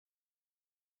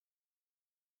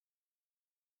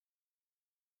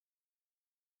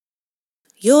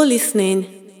You're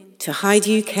listening to Hyde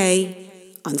UK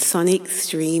on Sonic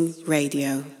Stream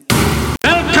Radio.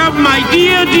 Welcome, my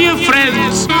dear, dear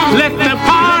friends. Let the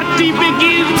party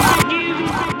begin.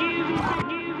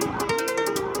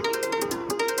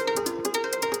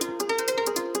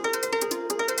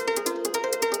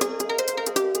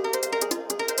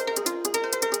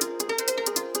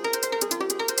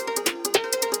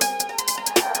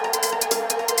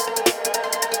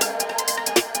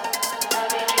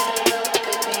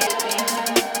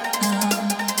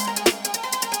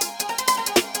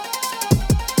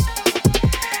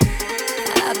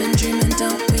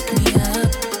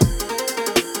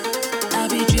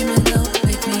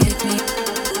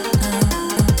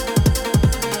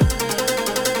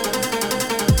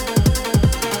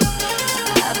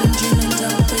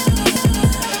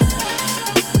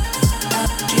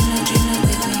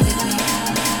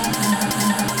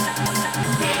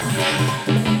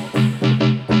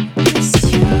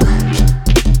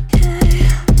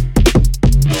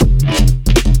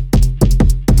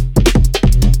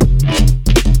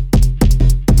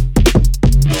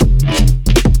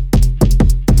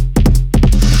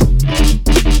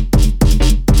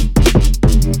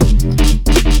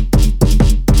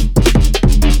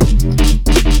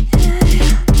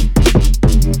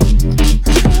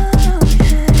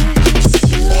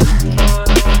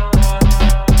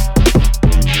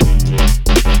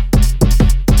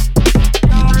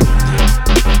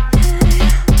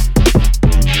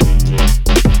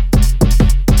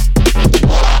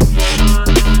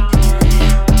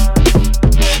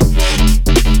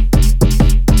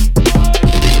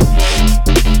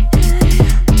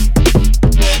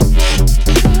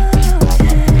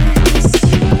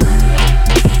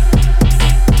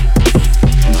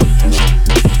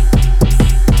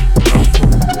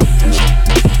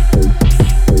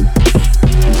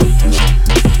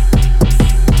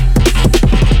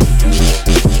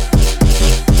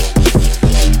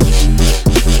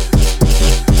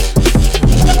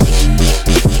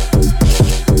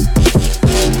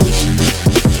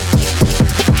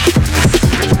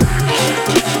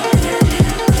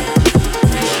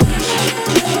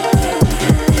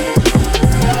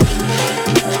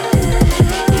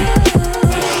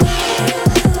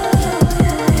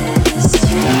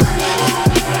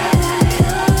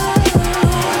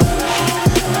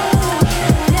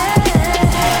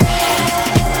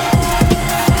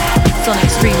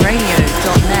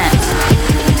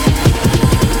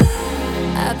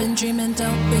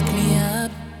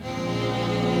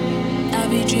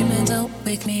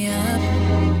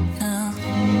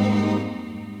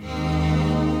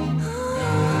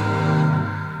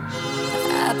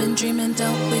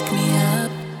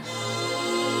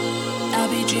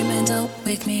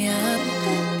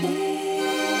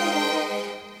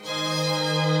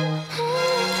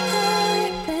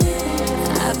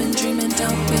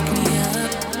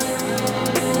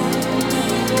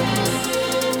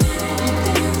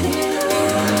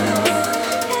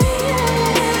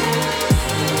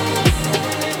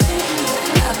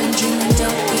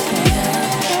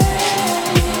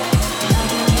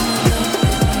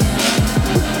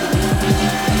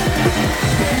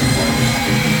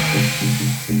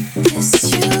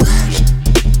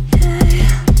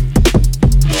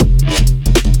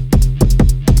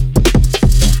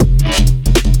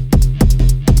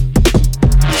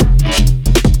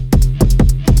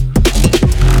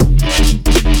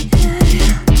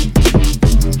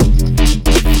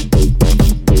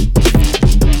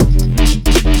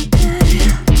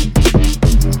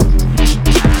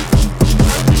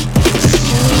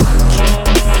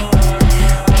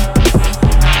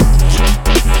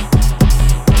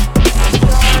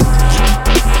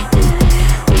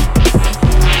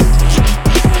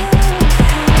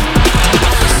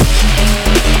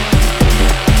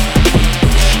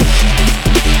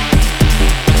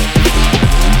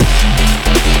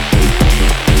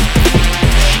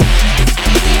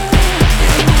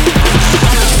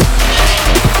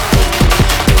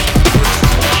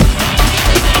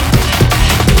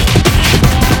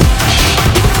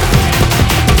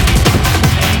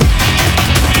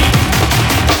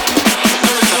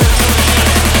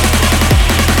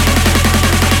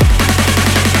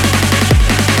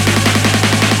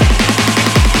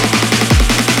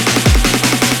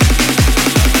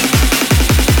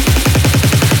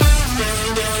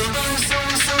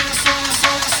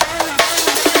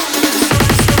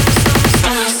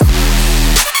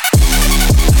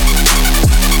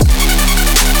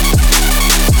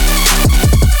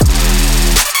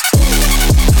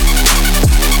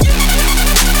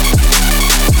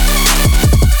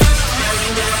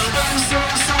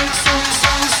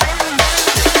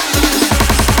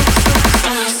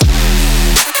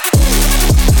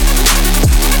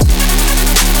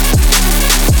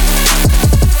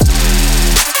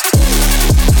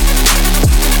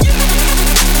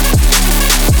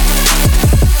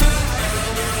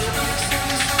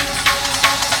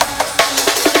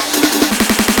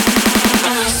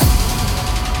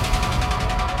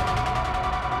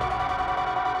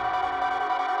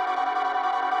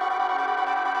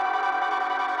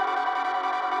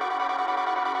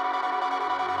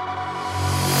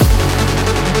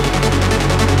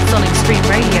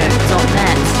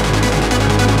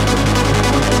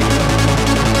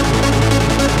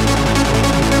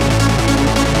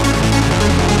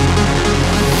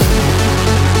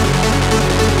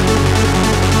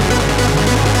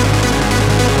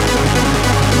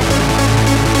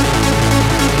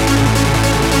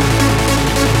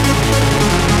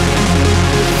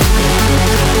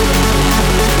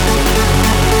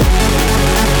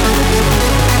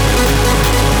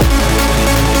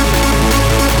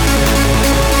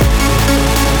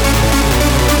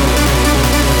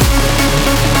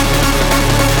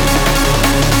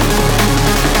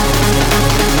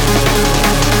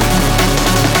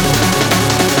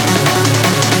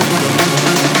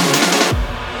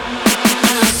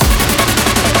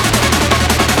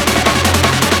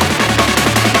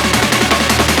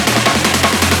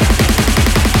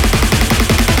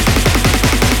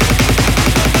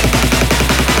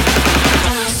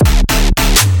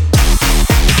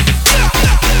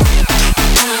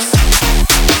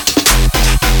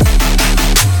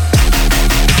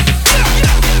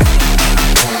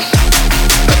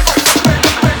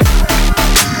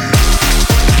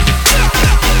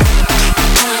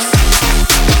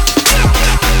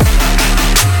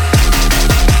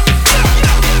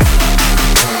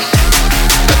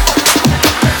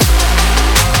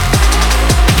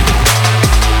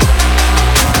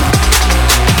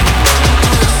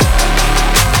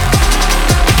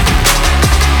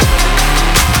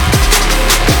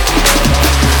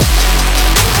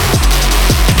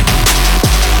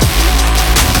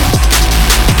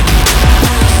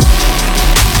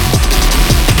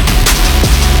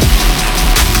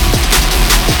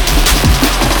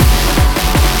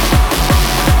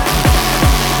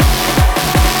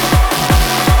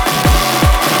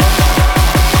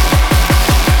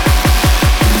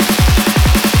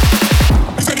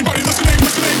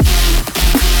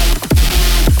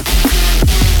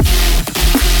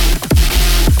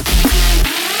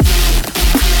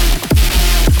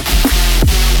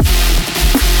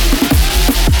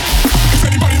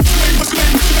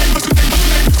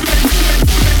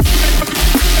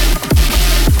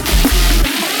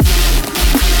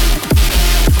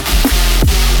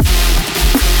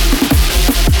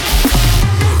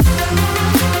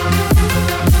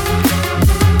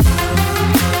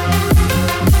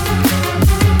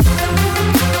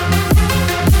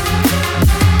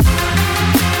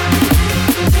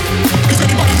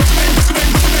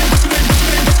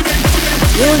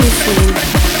 You're listening to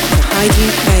Hyde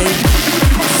UK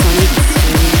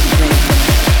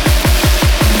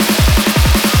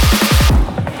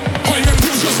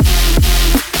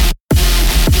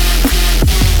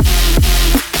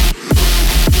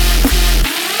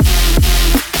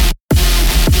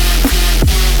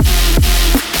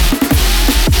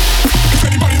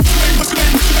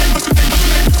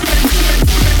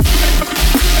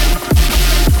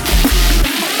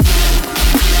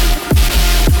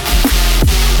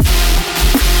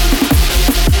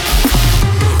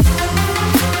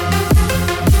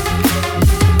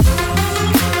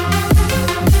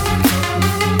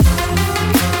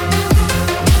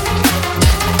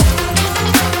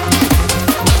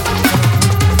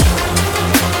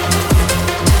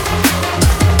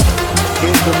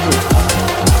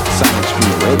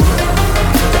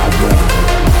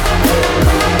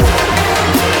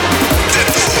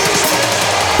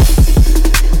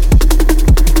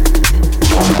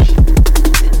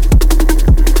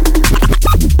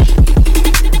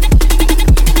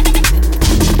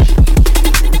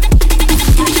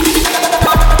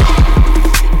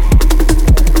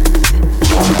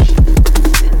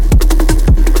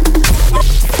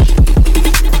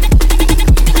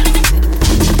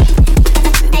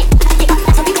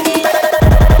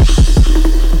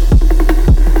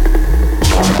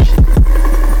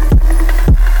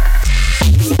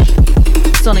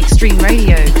Sonic Stream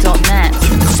Radio.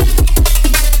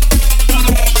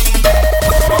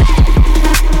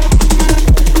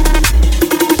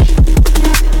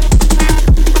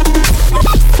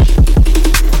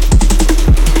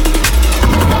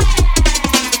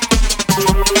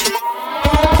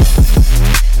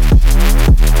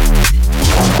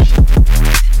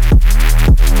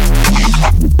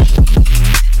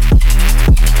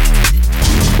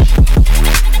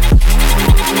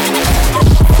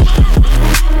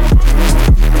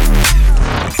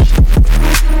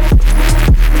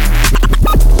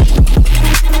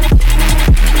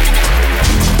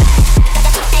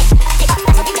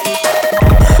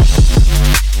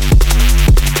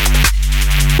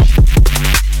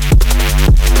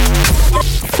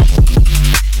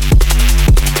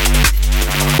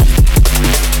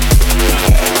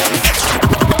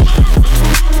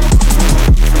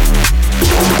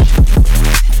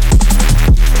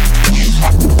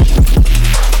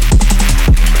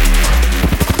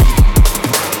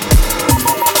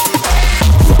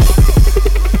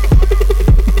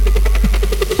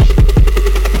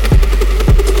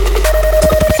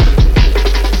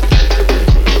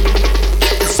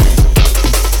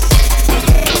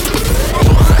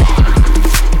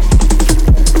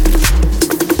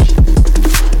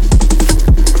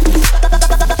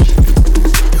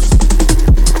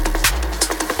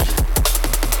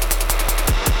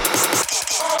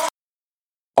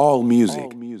 All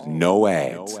music, no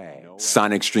ads.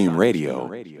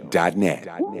 SonicStreamRadio.net.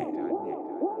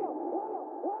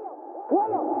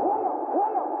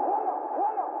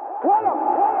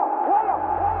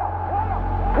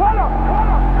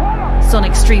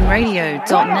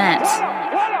 SonicStreamRadio.net.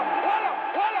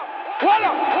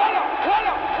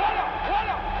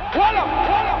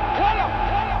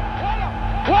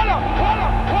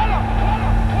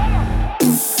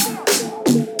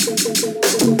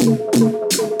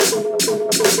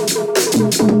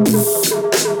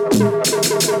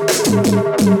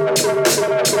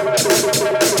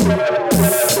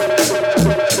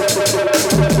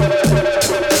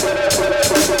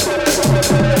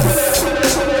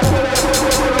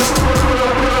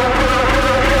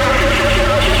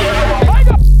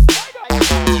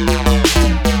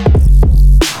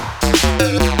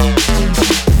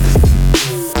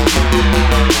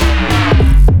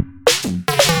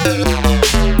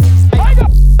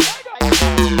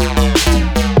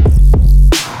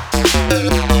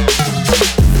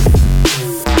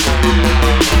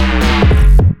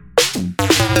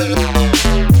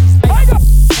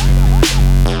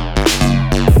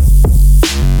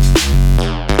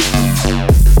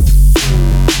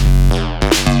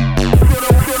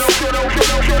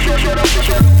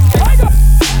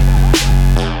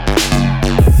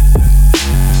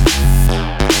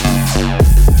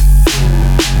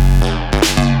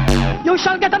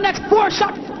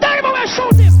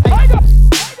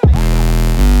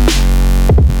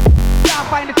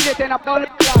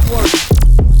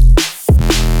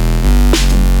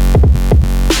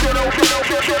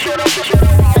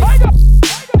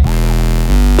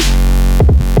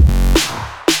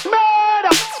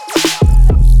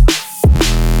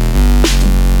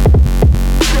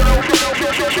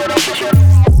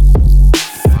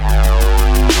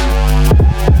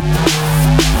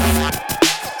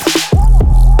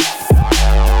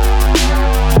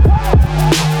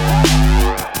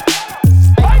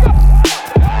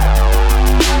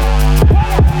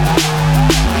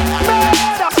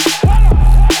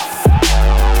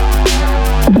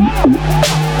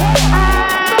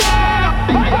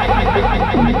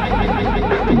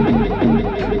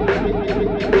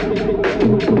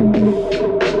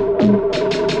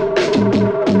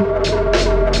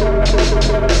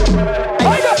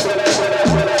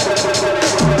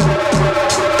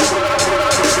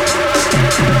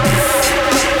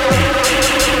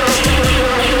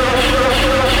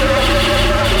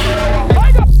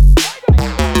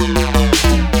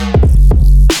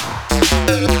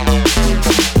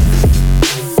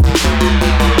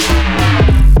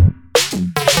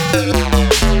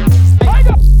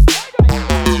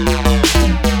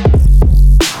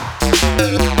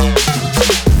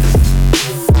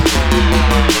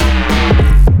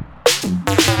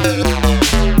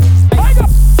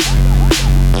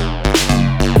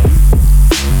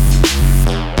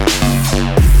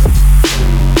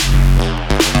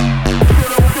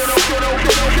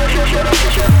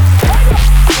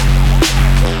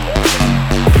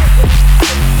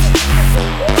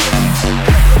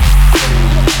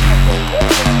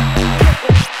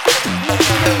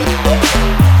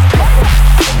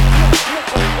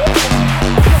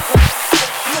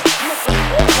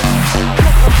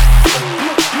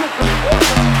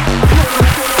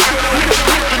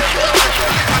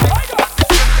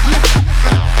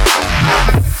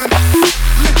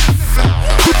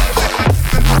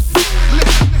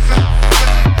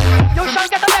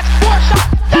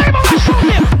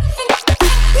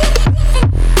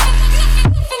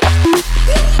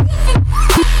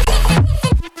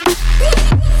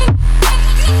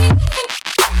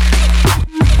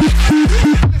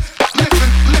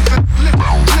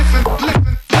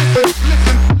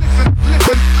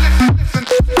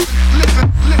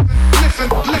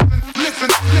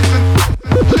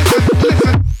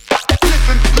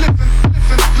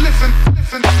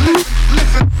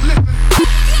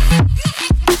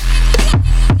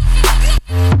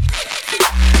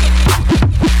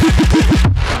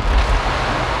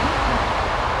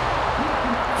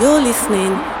 You're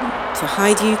listening to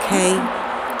Hyde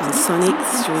UK on Sonic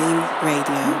Stream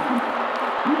Radio.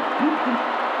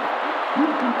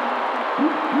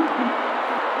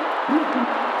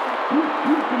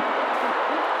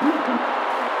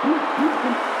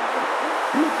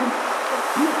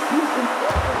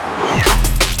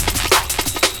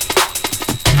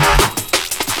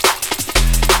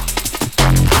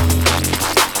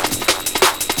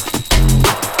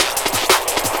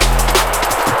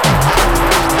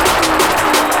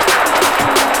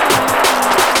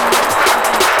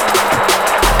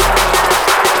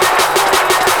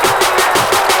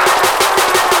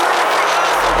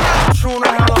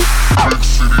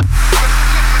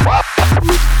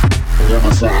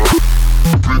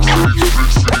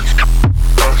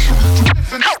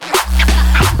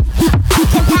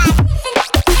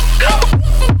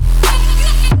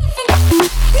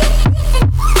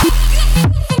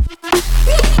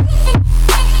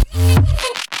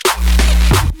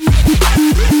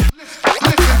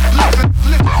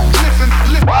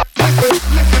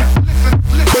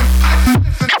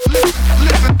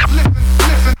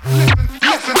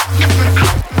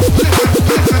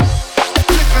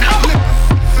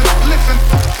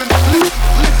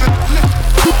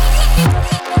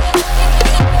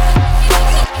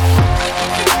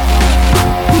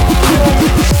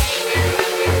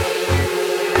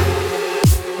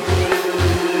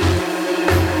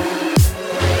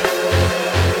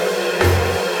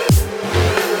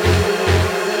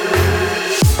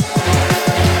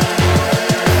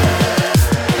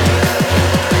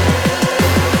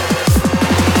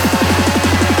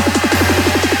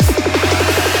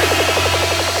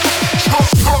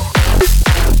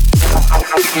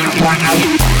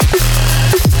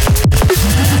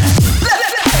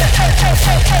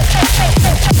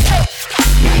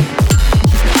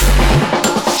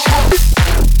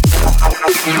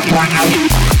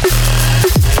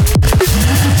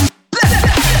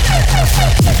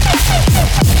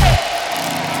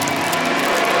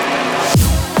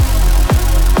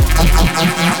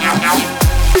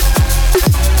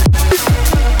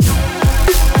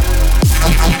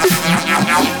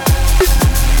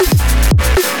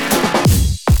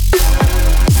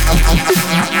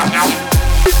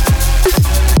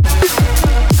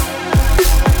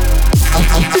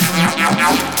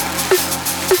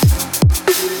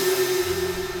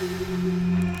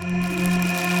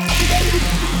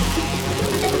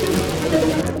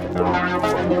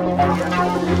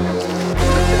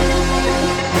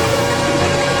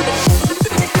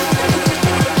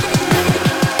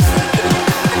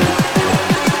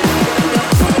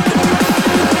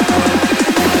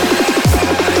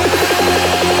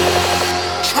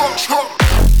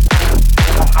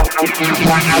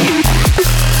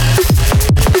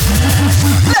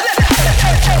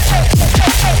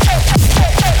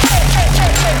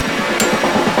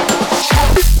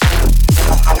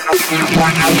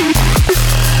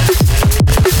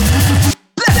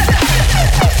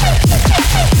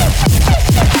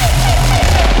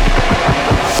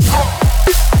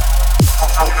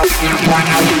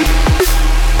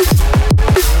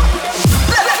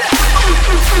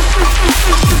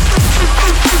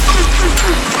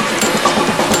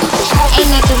 Ain't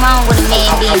nothing wrong with a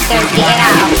man being thirsty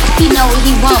at all. He know what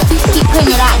he want. He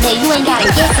putting it out there. You ain't gotta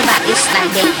guess about this shit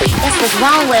like that. That's what's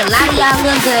wrong with a lot of y'all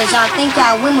little girls. Y'all think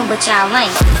y'all women, but y'all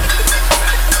ain't.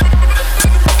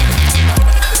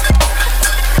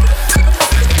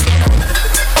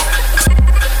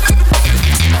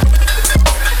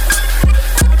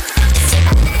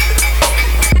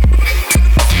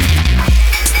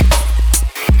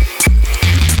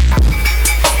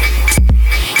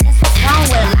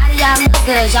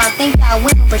 Girls, y'all think y'all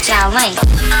women, but y'all ain't.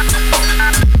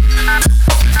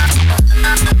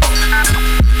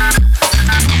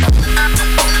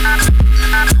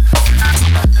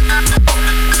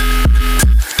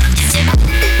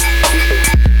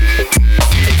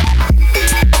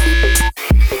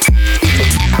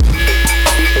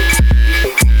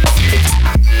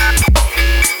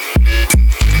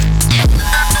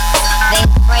 They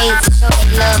afraid to show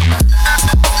their love.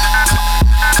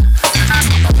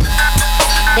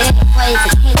 They ain't afraid to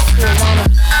take to a woman.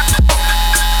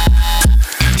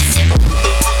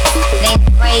 They ain't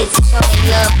afraid to show their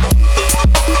love.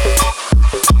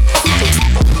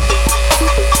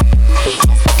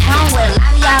 That's what's wrong with a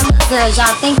lot of y'all little girls.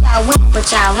 Y'all think y'all women, but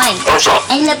y'all ain't.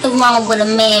 Ain't nothing wrong with a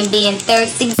man being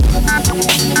thirsty.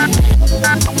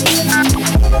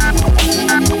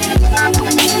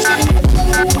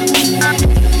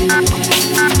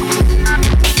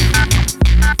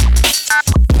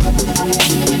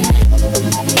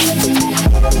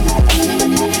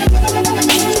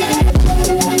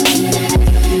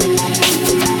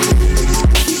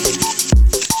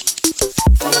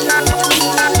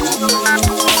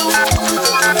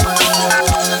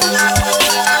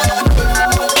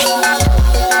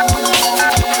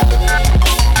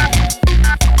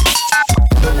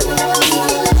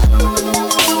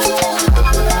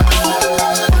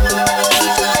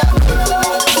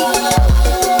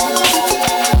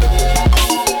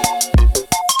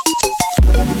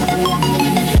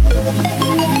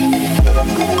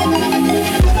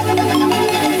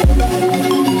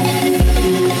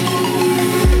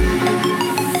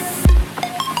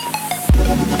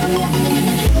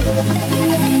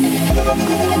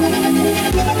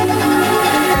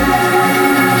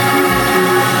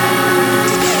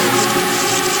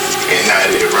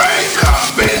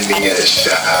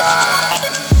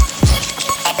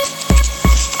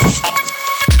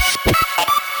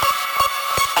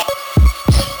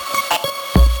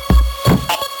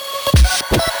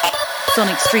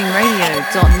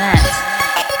 SonicStreamRadio.net.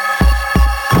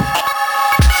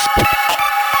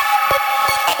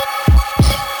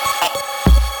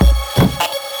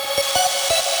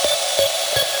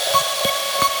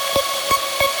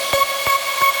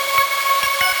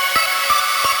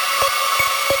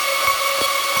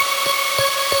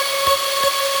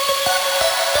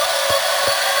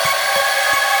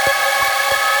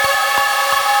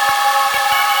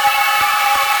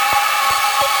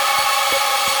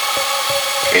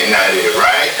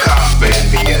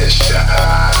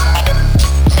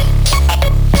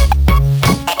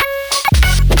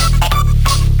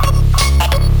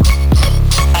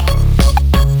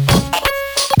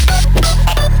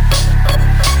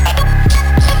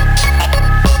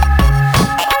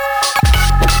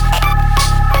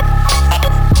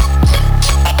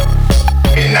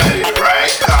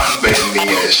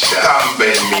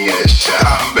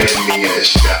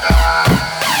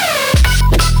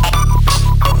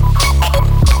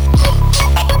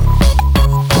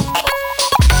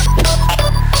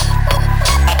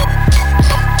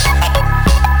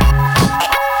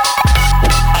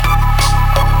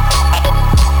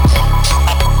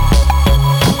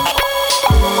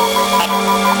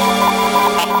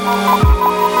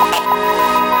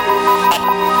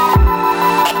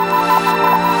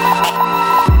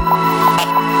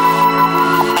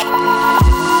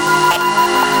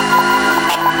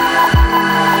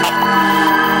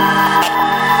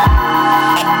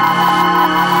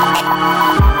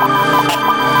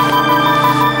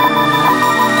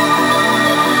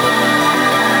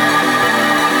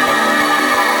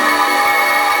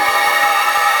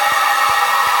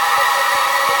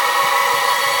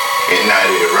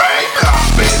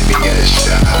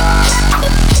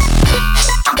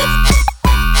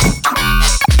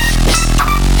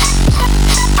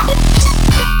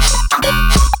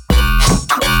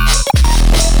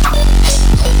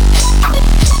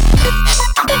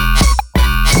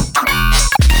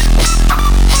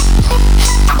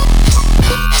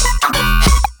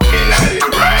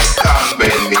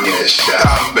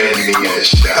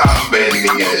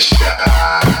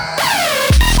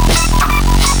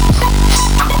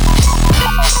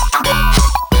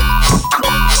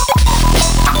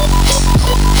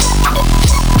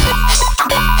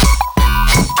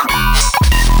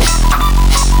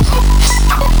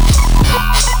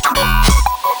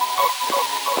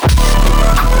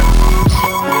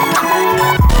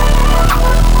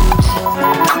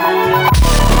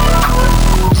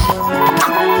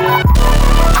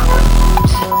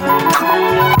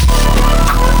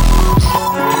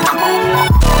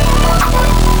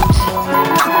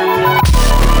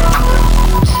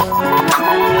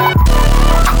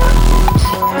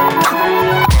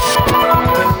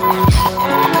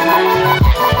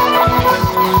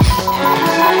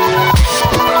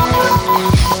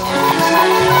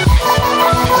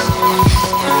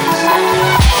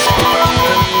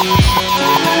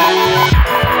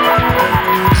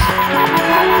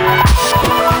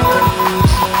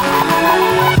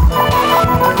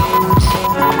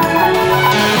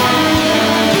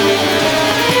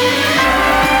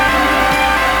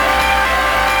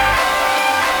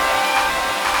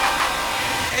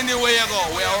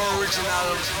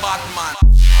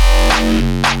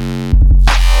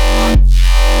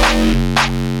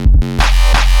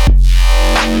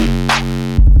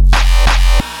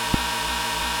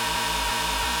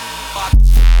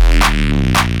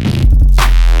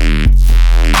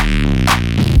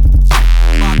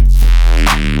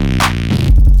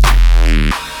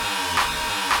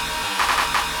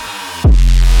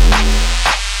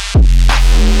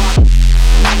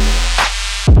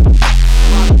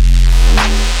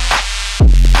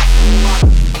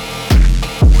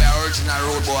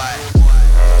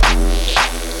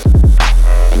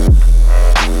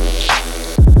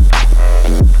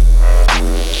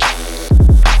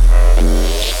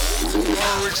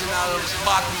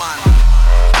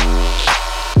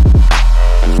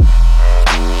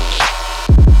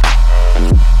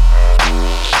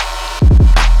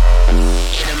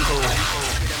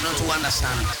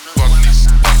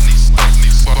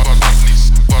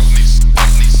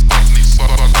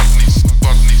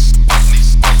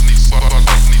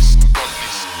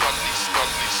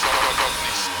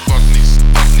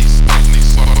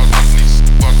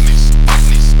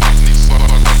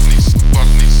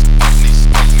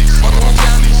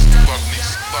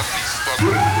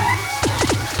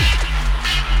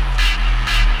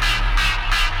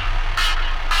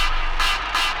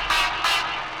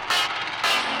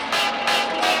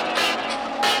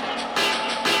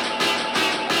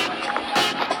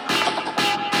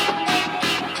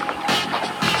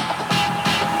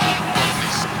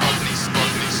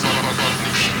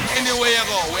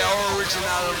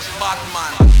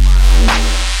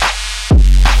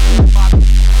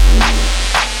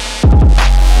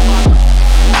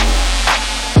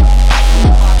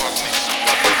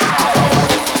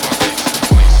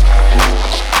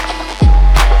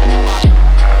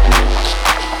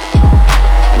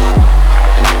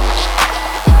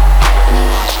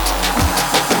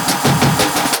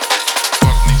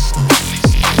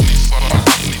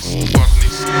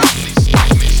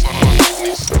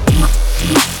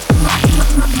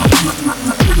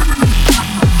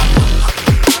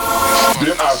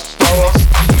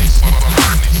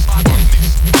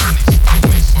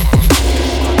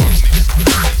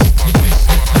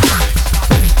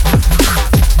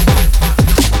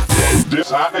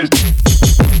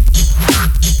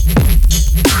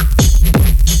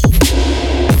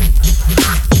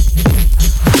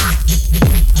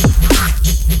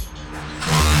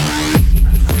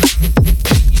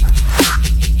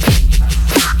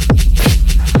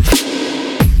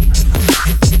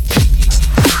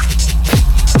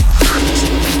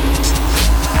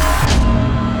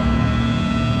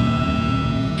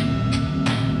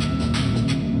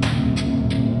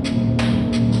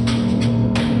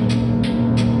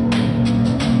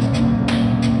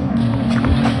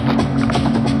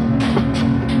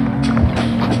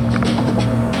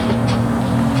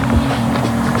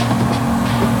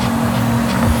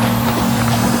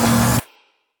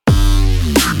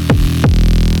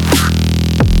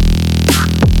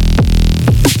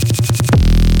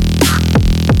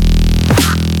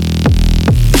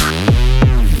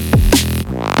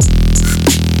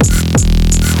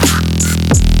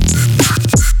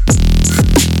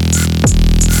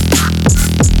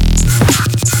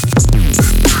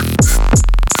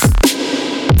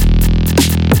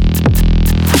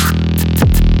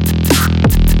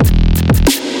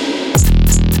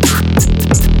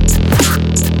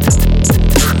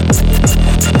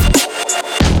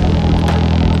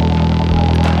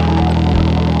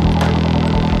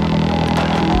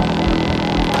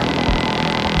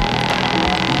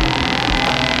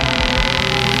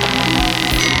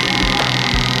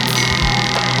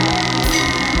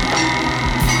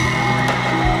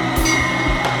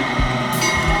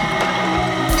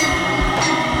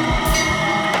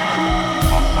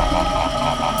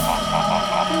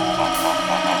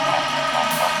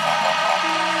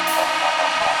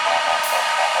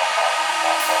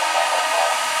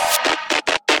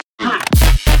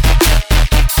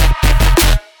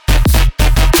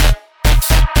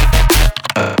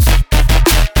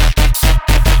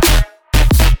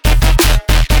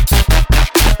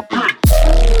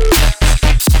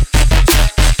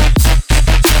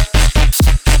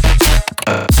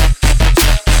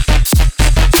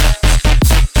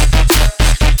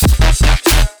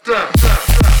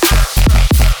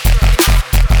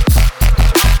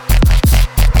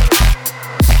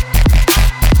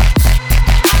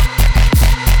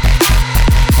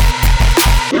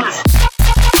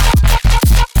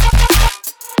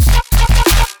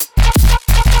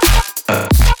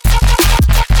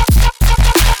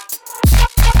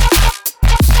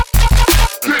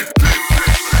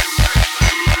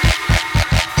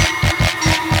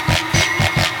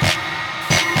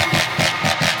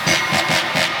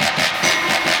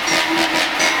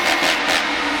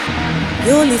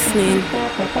 You're listening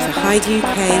to Hyde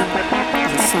UK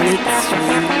on Sonic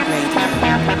Stream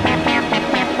Radio.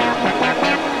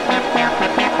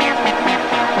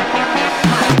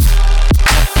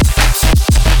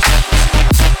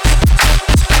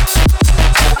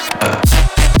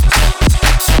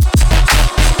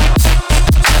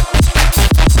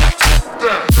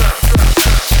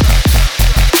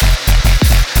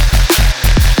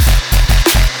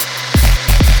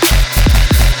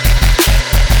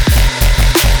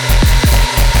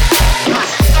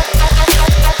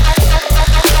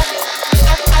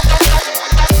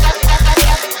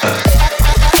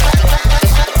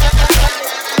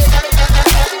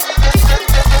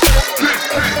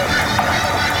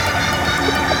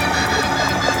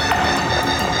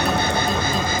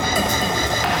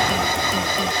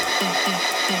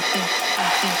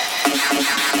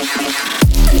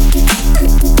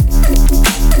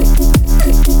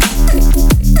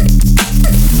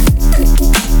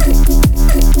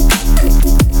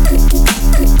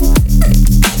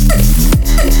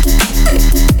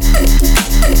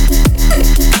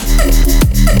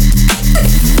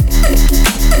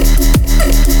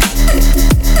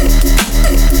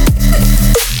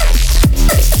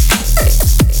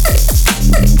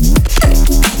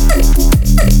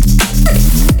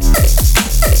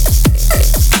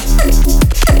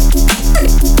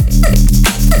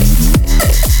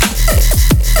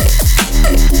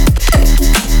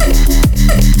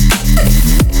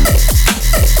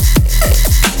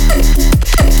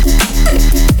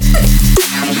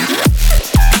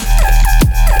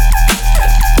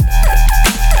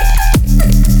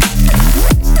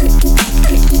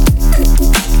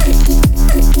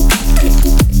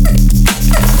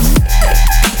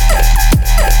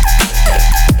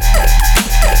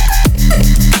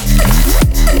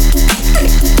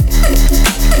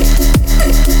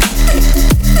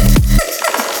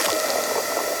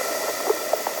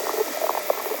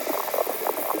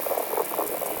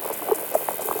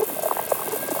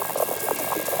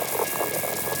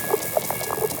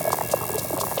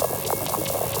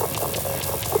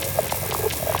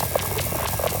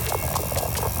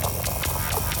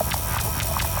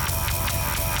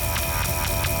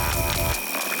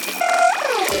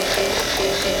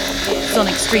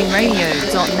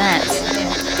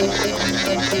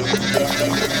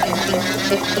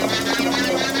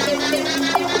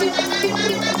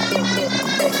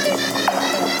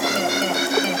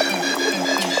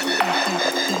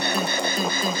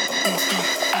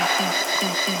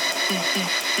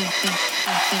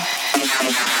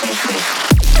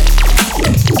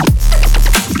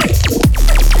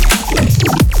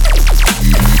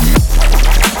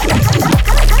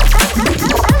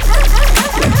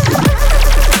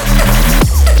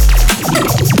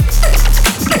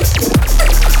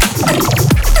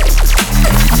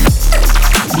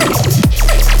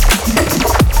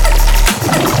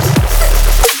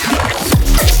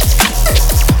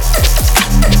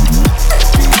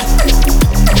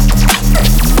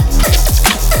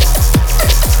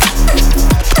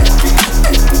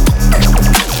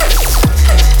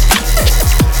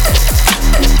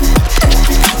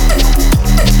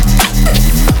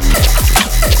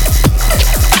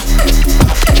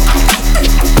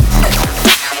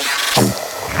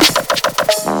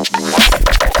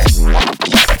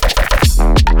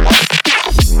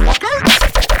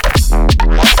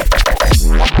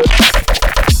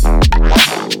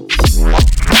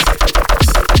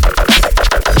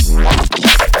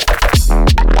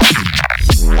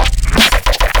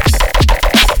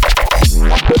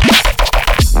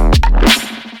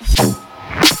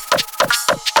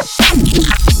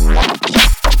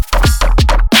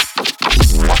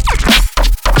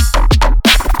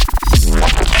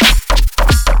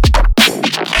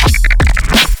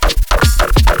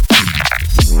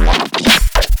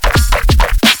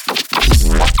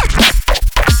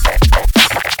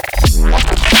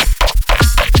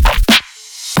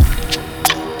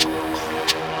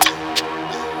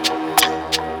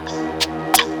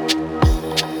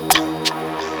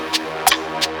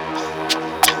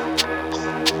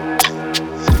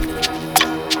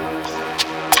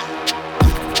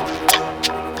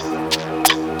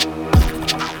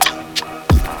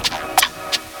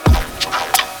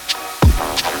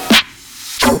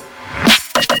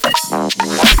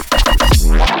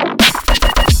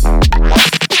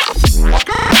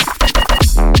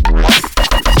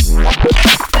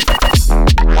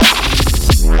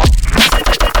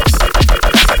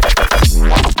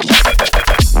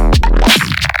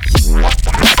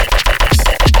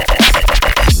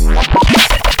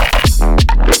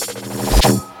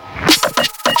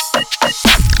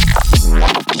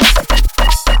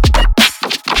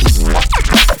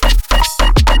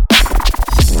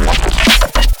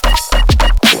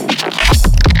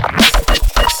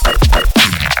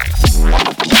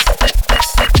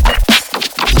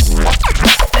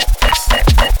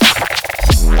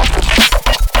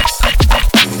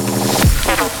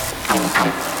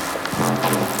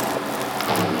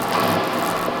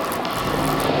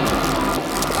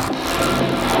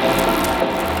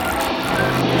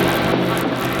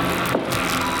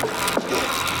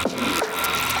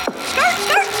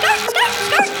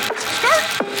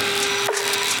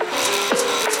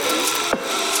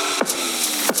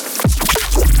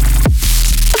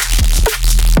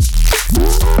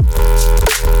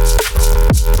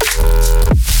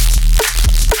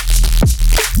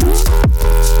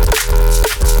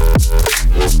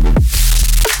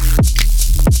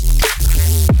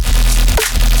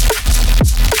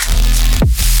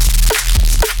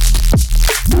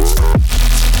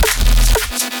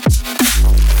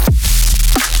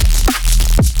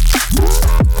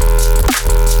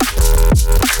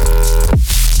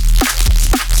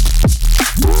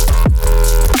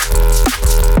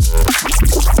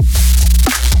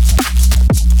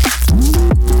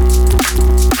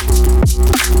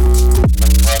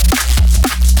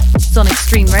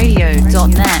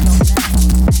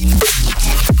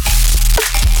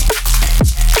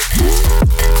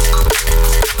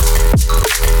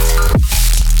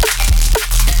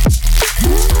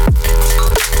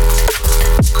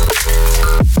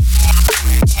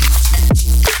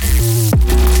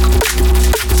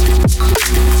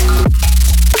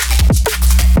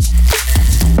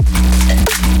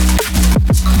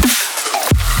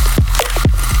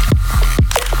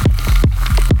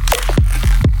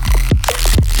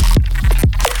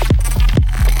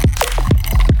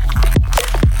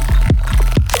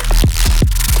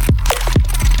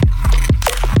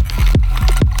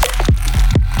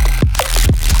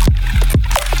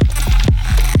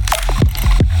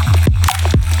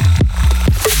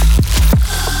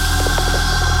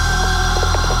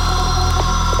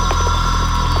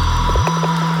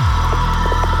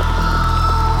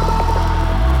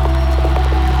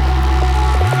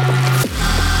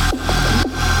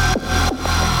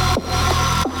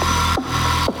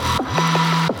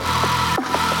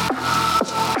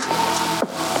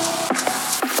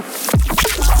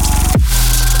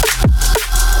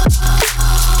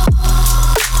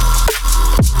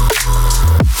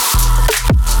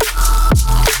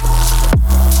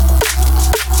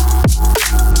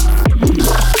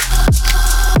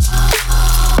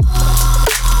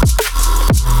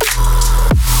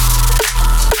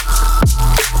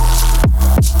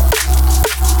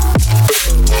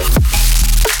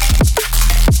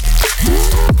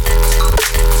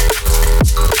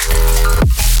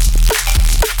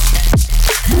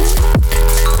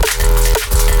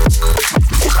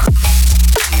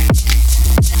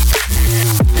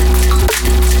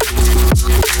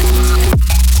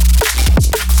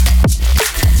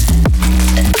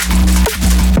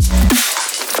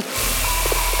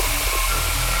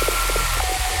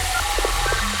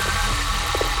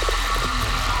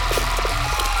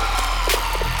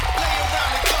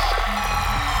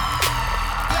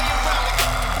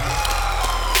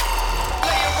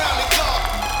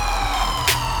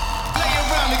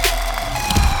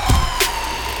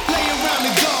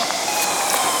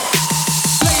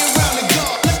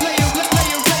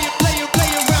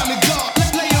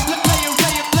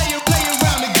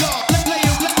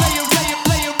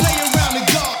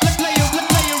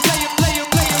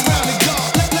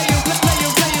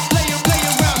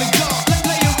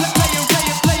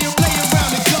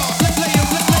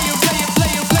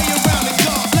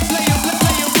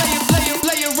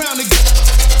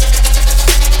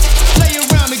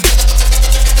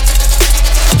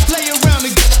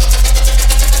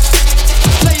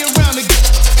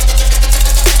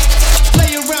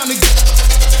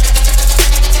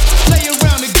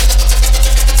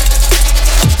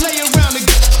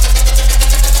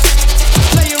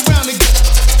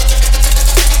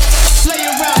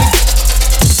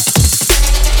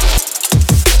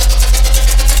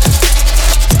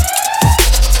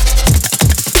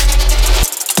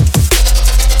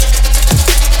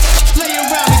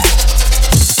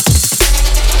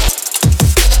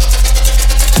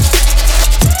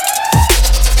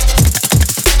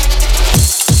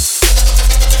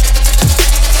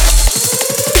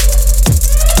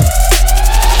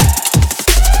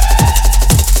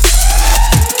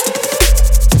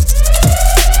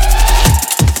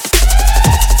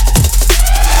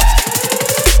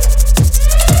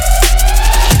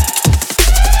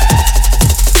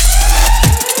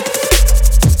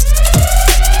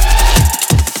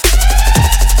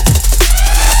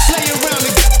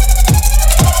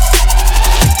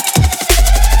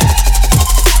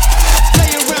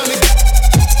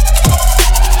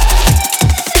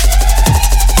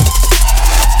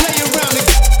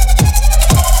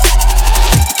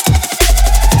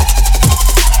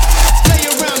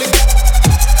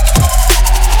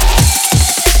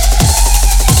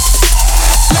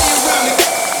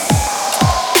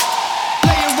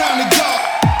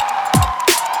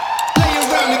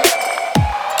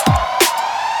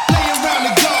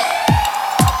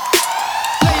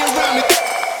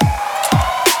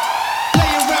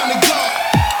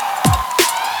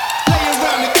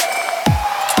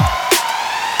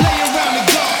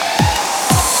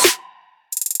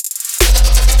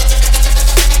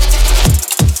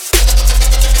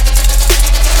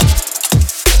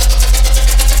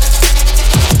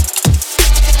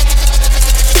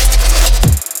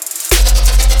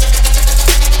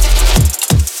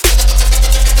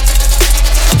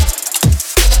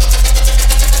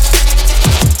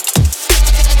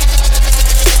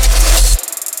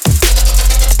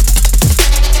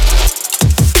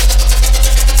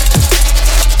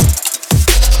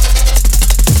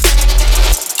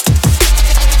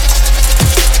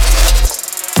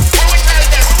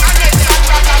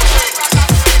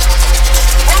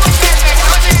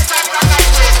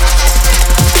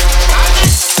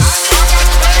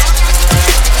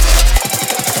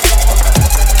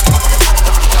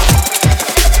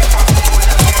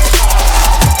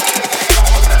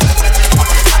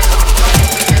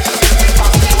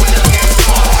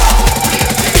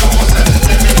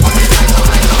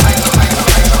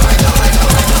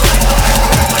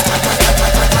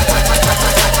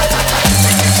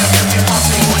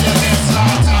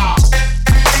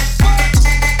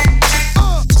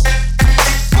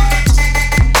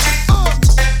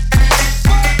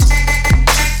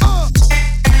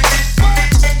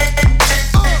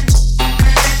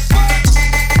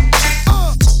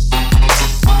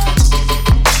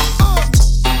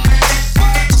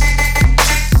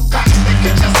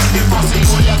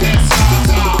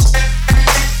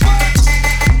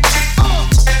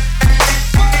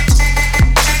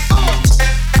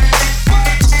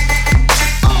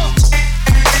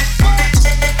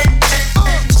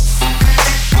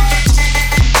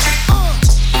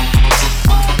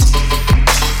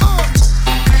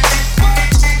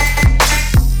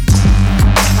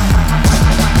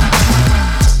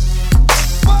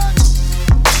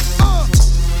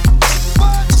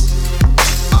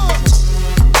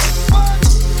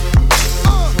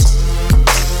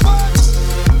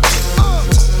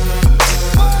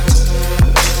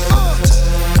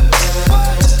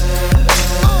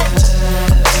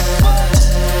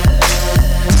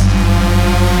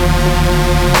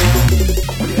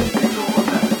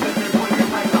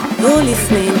 You're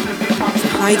listening to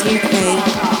Hyde UK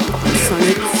on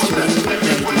Sonic Stream Radio.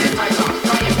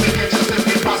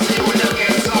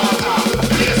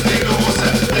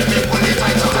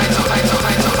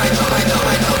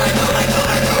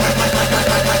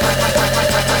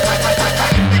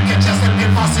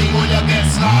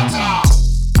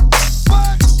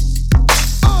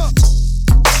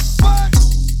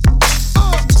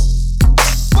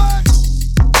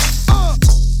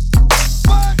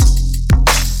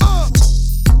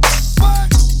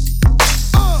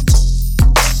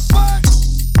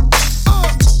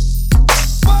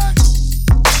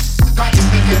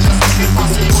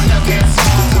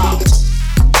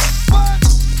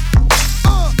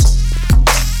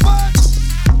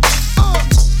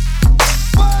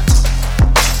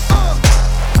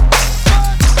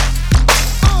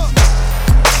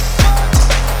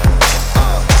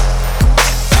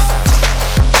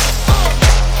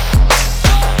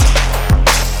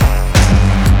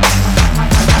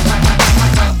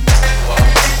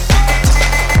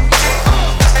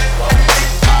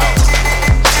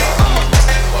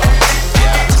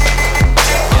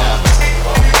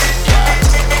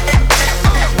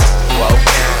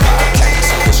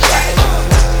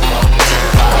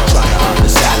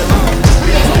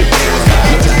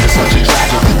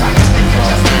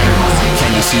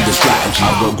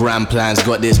 Plans,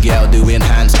 got this girl doing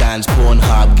handstands,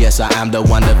 Pornhub, guess I am the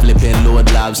one that flipping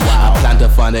Lord loves. I plan to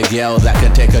find a girl that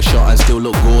can take a shot and still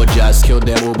look gorgeous. Killed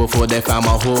them all before they found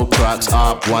my whole crux.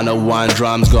 Up 101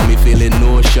 drums got me feeling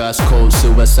nauseous. Cold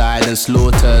suicide and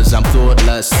slaughters, I'm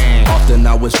thoughtless. Often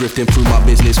I was drifting through my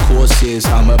business courses.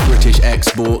 I'm a British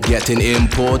export, getting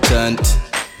important.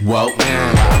 Whoa,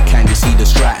 can you see the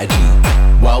strategy?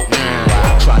 Whoa,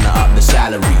 trying to up the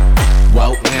salary.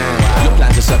 Whoa, your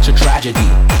plans are such a tragedy.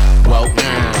 Whoa,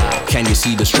 can you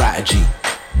see the strategy?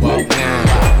 Whoa,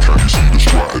 can you see the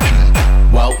strategy?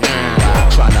 Whoa,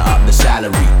 trying to up the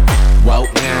salary. Whoa,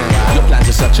 your plans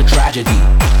are such a tragedy.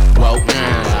 Whoa,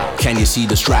 can you see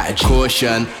the strategy?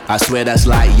 Caution, I swear that's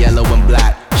like yellow and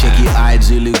black. Cheeky-eyed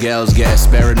Zulu girls get a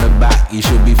spare in the back. You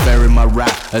should be fair in my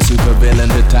rap, a super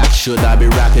villain attack. Should I be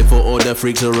rapping for all the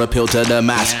freaks or appeal to the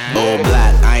mass? All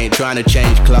black, I ain't trying to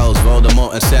change clothes.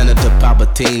 Voldemort and Senator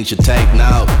Palpatine should take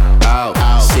note.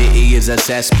 City is a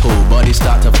cesspool, bodies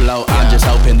start to float. I'm just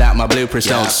hoping that my blueprints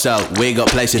don't soak. We got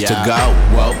places to go.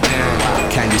 Whoa,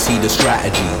 can you see the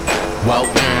strategy? Whoa,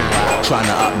 trying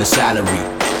to up the salary.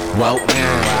 Whoa,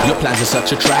 your plans are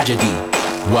such a tragedy.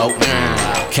 Whoa,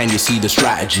 can you see the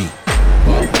strategy?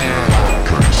 Whoa,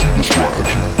 can you see the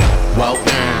strategy? Whoa,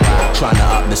 trying to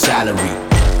up the salary.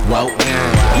 Whoa,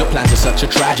 your plans are such a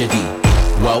tragedy.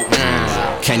 Whoa,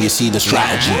 can you see the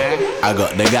strategy? I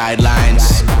got the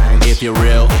guidelines, if you're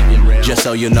real. Just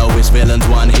so you know it's villains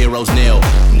 1, heroes nil.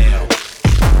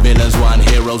 Villains 1,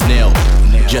 heroes nil.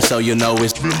 Just so you know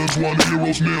it's villains 1,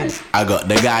 heroes nil. I got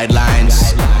the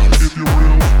guidelines, if you're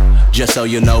real. Just so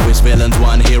you know it's villains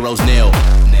 1, heroes nil.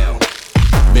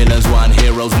 Villains 1,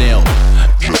 heroes nil.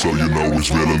 Just so you know it's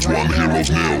villains 1, heroes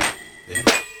nil.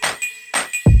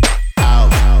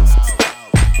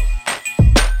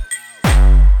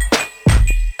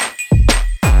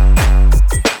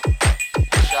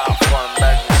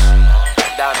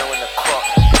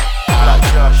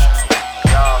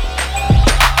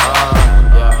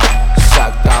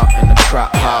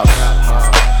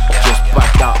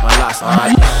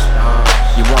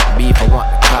 You want beef, I want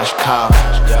the cash cow.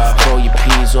 Throw your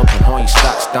peas up and hold your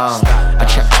stacks down. I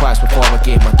checked twice before I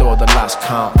gave my door the last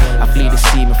count. I flee the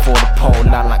sea before the pole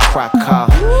land like crack car.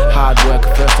 Hard work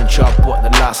first and job but the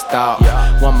last out.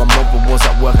 When my mother was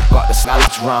at work I got the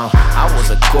salads round. I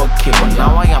was a good kid but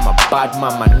now I am a bad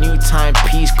man. My new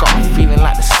timepiece got me feeling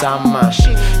like the Sandman.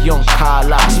 Young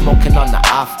Carla smoking on the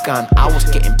Afghan. I was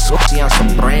getting saucy on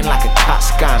some brain like a CAT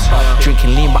scan.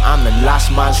 Drinking lean but I'm the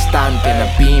last man standing.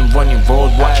 I've been running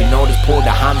road watching all this pulled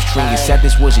the hamstring. He said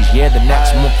this was his year, the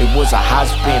next month it was a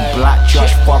has-been. Black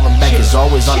Josh Foreign Beck is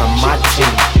always on a mad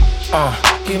team.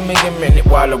 Give me a minute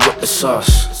while I whip the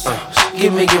sauce.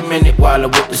 Give me a minute while I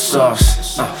whip the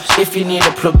sauce. If you need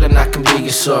a plug then I can be your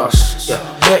sauce.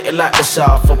 Dirty like the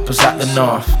south, up as at the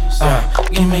north.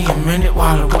 Give me a minute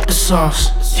while I whip the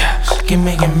sauce. Give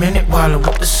me a minute while I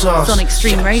whip the sauce.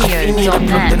 SonicStreamRadio.net. If you need a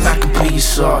plug then I can be your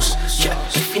sauce.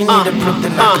 If you need a plug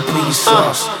then I can be your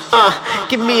sauce.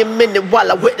 Give me a minute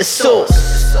while I whip the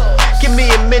sauce. Give me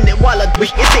a minute while I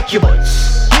wish you take your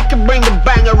voice. You can bring the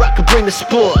banger, I can bring the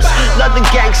sports. London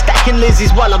gang stacking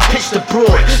Lizzies while I'm pitched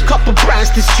abroad. Couple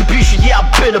brands distribution, yeah I've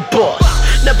been a boss.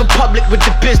 Never public with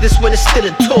the business when it's still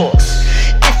in talks.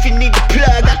 If you need the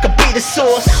plug, I can be be the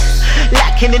source.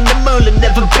 Lacking in the moolah,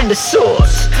 never been the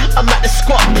source. I'm at the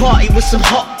squat party with some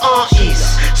hot aunties,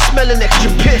 smelling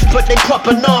extra piff, but they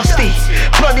proper nasty.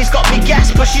 Blondie's got me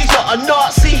gassed, but she's not a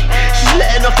Nazi. She's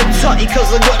letting off the tutty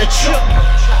cause I got a chook.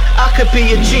 I could be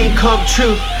your dream come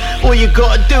true. All you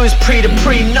gotta do is pre the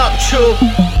prenuptial.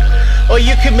 Or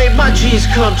you can make my dreams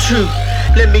come true.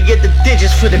 Let me get the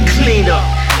digits for the cleanup.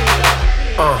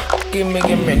 Give me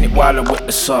a minute while I'm with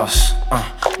the sauce.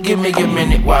 Give me a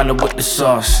minute while I'm with the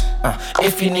sauce.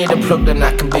 If you need a plug, then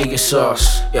I can be your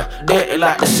sauce. Yeah, dirty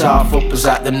like the south, up is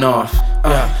at the north.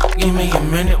 Give me a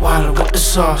minute while I'm with the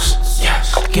sauce. Yeah,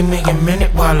 give me a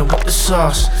minute while I'm with the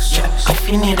sauce. Yeah, if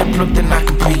you need a plug, then I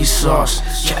can be your sauce.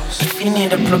 Yeah, if you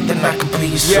need a plug, then I can be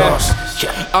your sauce.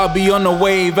 Yeah, I'll be on a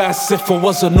wave as if I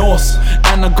was a Norse,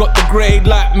 and I got the grade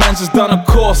like man's just done a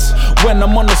course. When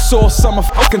I'm on the source, I'm a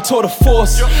fucking tour de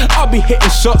force. I'll be hitting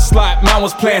shots like man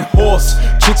was playing horse.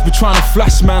 Chicks be trying to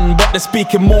flash man, but they're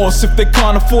speaking Morse. If they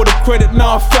can't afford the credit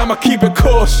now, fam, I keep it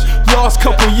cautious. Last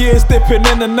couple years dipping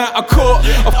in and out of court.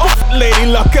 A lady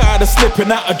luck out of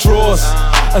slipping out of drawers.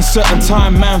 And certain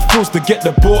time man feels to get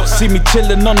the board. See me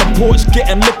chilling on the porch,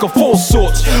 getting liquor of all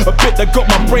sorts. A bit that got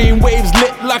my brain waves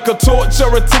lit like a torch,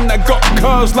 or a thing that got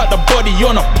curves like the body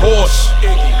on a Porsche.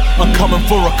 I'm coming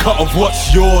for a cut of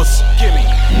what's yours.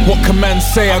 What can man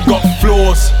say? I got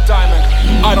flaws.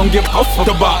 I don't give a fuck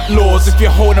about laws. If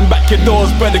you're holding back your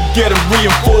doors, better get them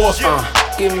reinforced.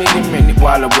 Give me a minute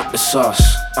while I'm with the sauce.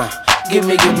 Give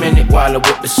me a minute while I'm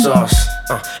with the sauce.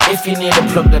 If you need a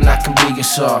plug, then I can be your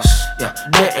sauce. Yeah,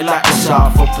 dirty like the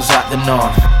south, up is at the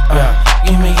north.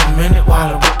 Give me a minute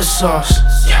while I'm with the sauce.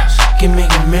 Yeah, give me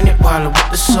a minute while I'm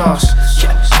with the sauce.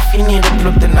 Yeah, if you need a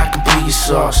plug, then I can be your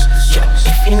sauce. Yeah,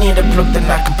 if you need a plug, then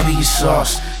I can be your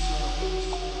sauce.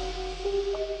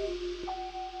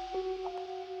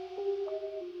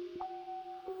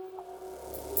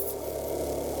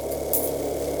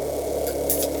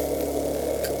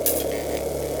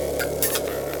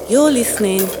 You're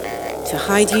listening to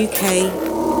Hyde UK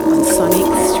on Sonic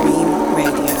Stream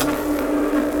Radio.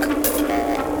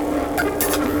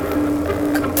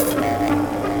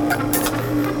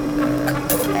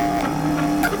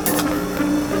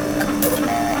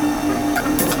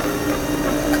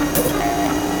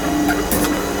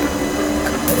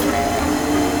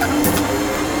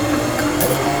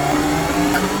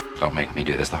 Don't make me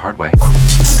do this the hard way.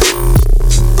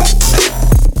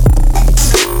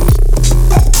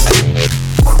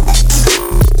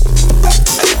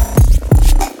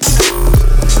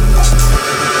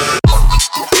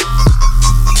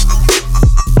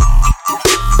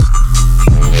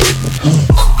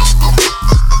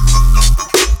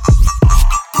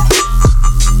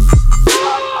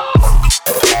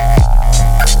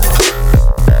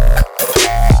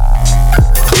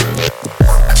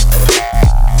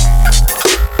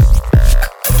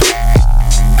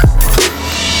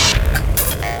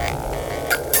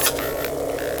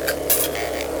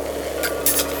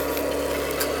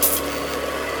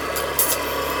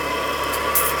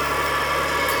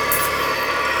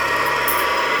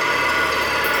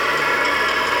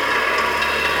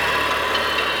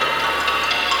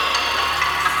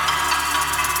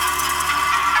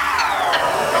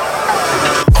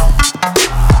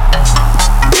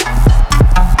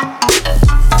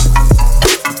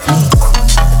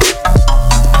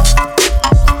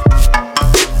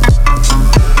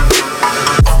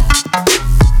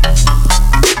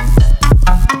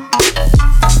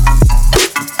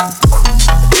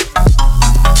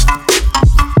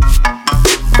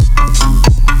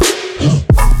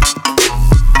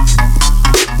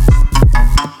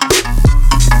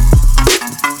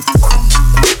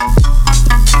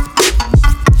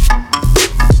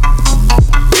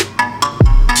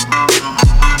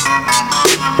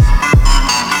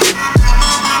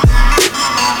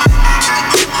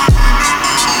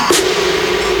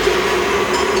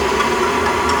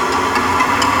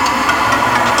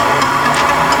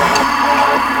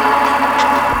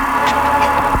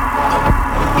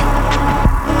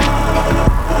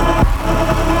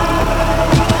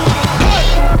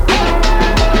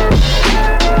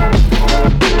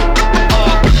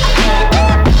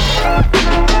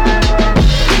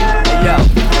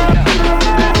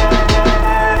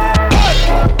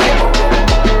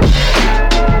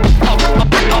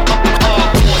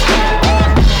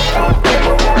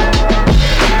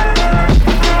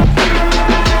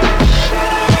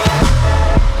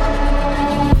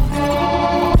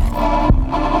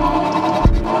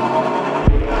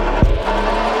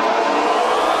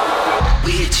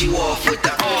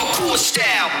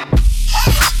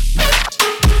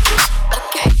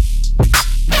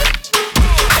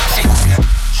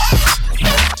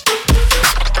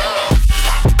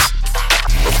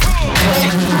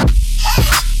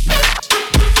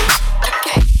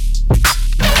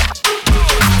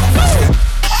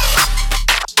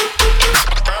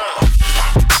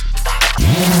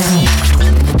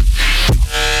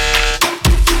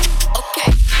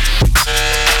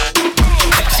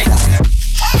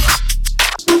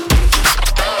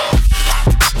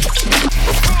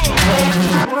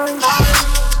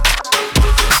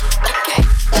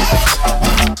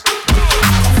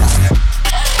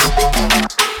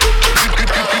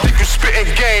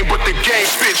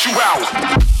 get you out.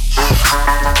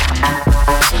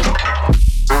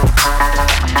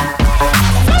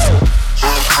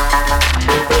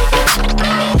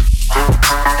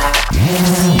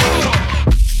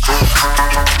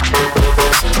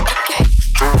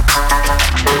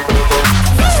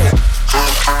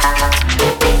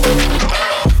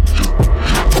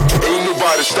 Ain't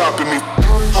nobody stopping me.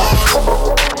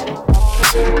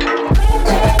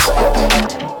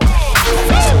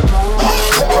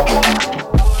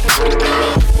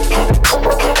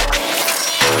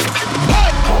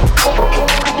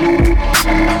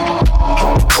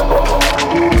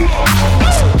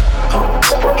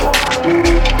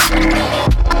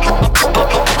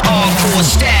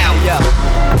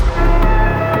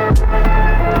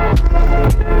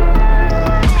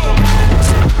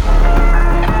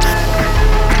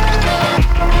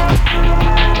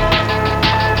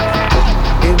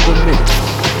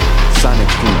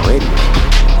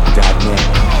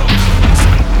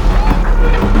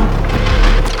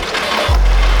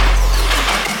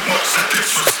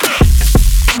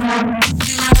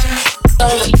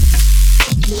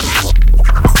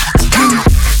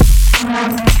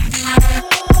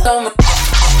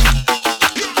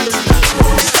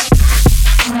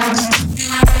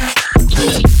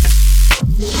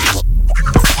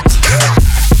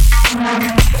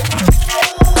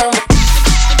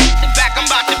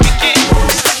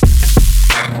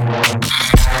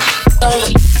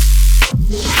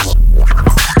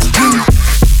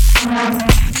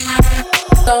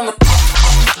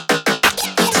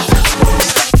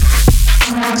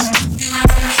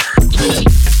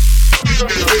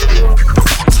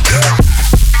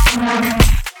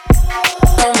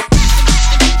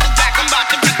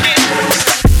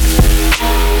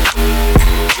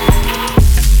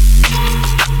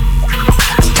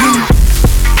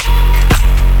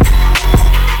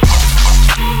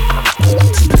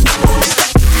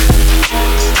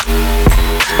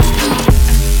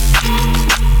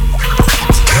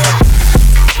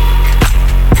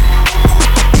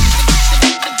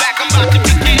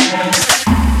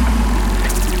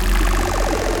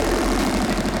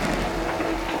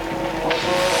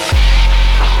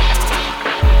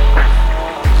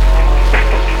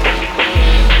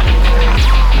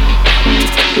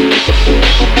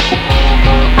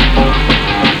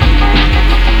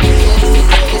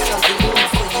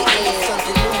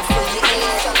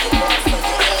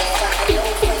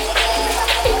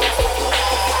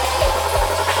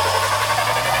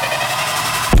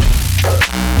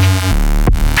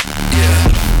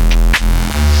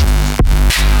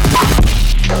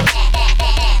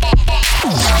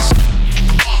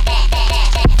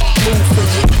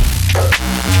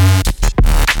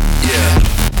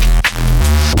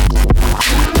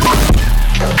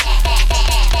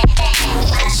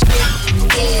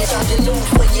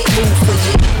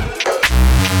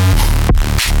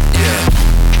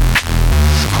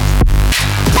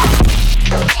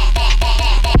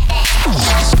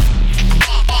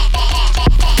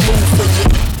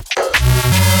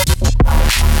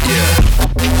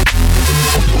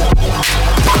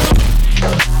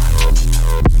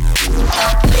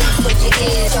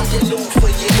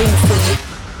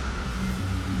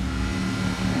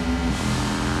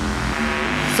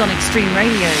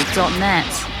 SonicStreamRadio.net.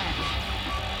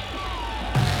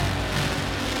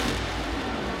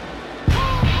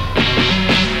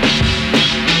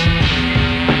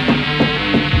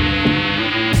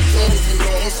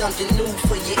 Something new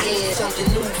for your ears,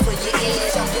 something new for your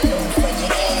ears, something new for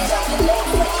your ears, something new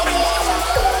for your ears, something new for your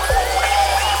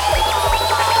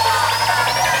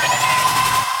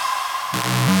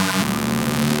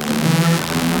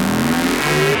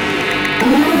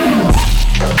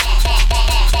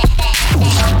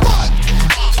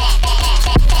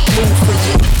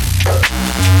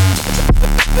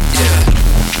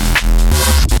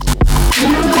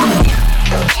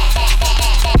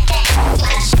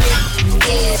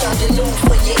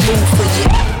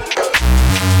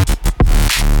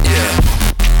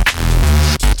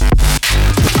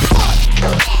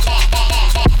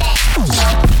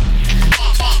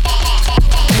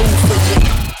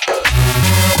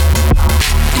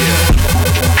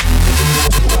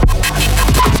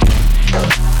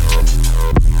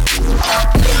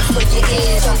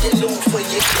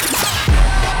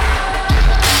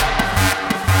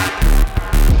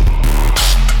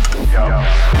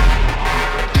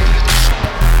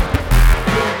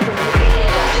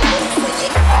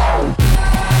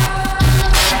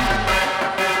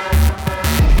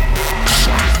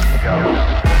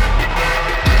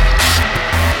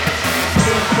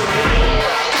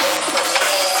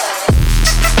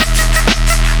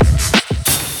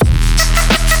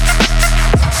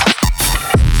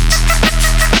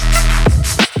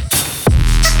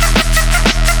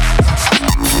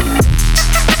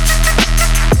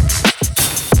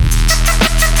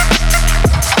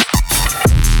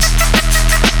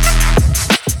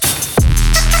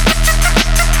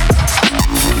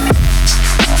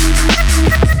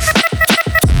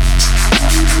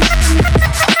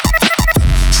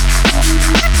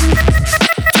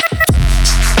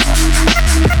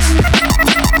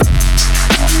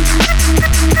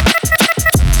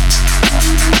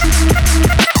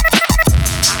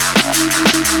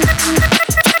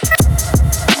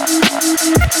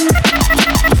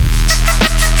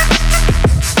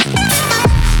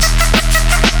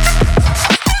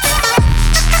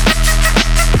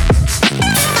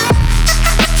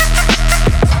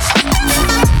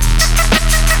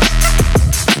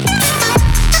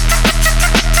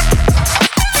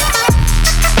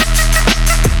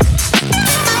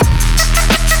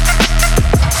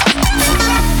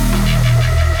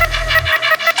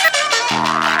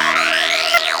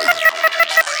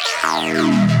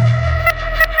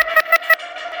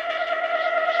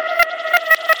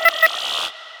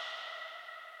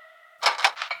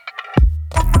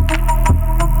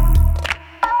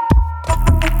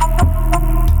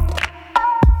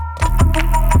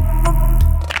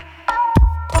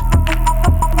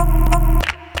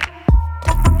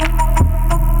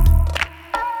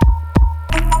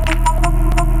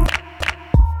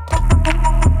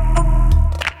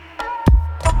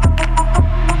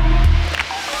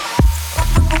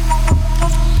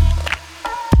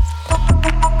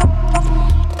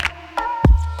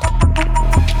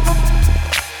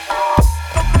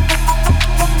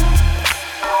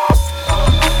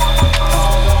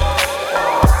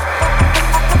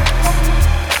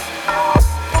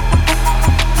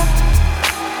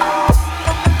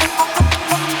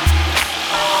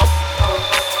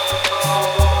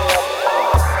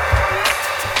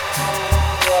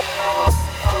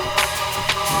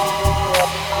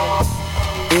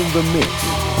the mix.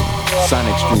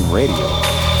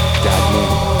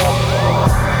 SonicStreamRadio.net.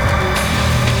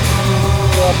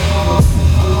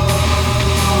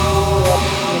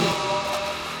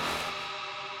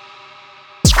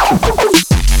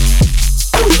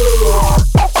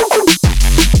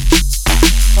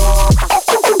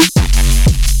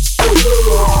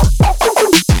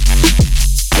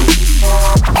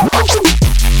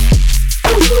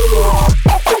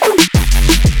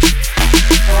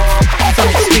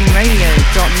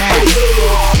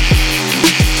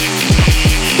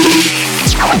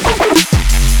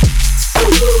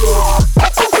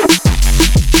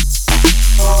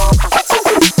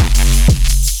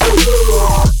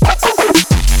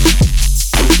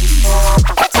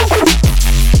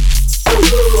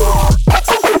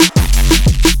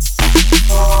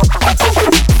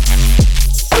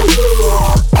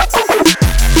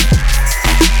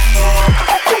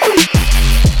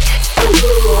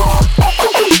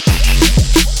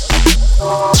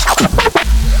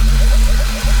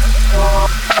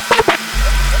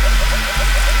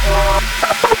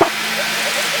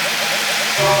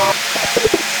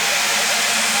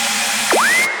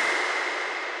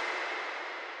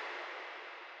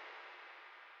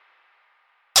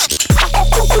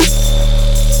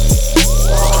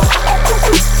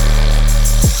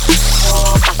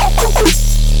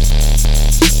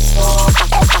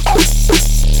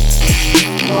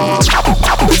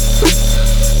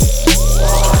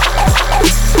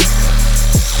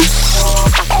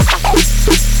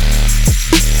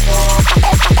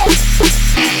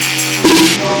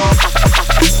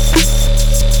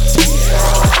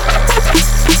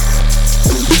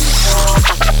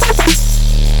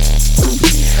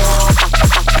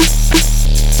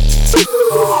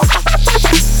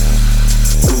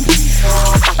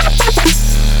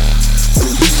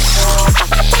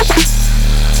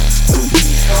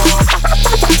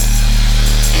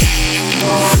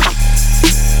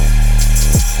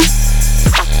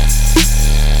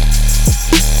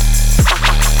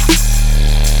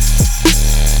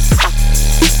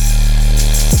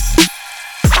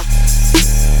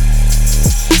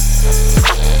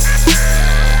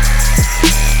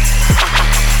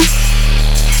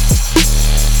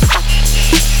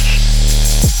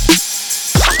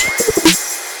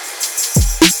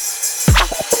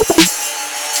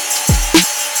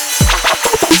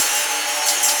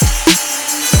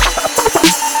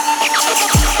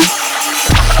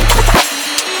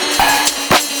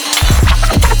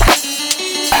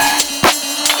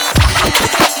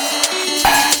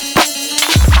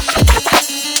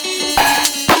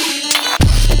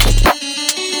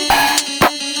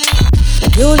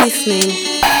 You're listening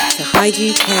to Hyde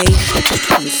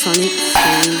UK on Sonic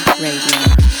Stream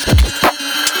Radio.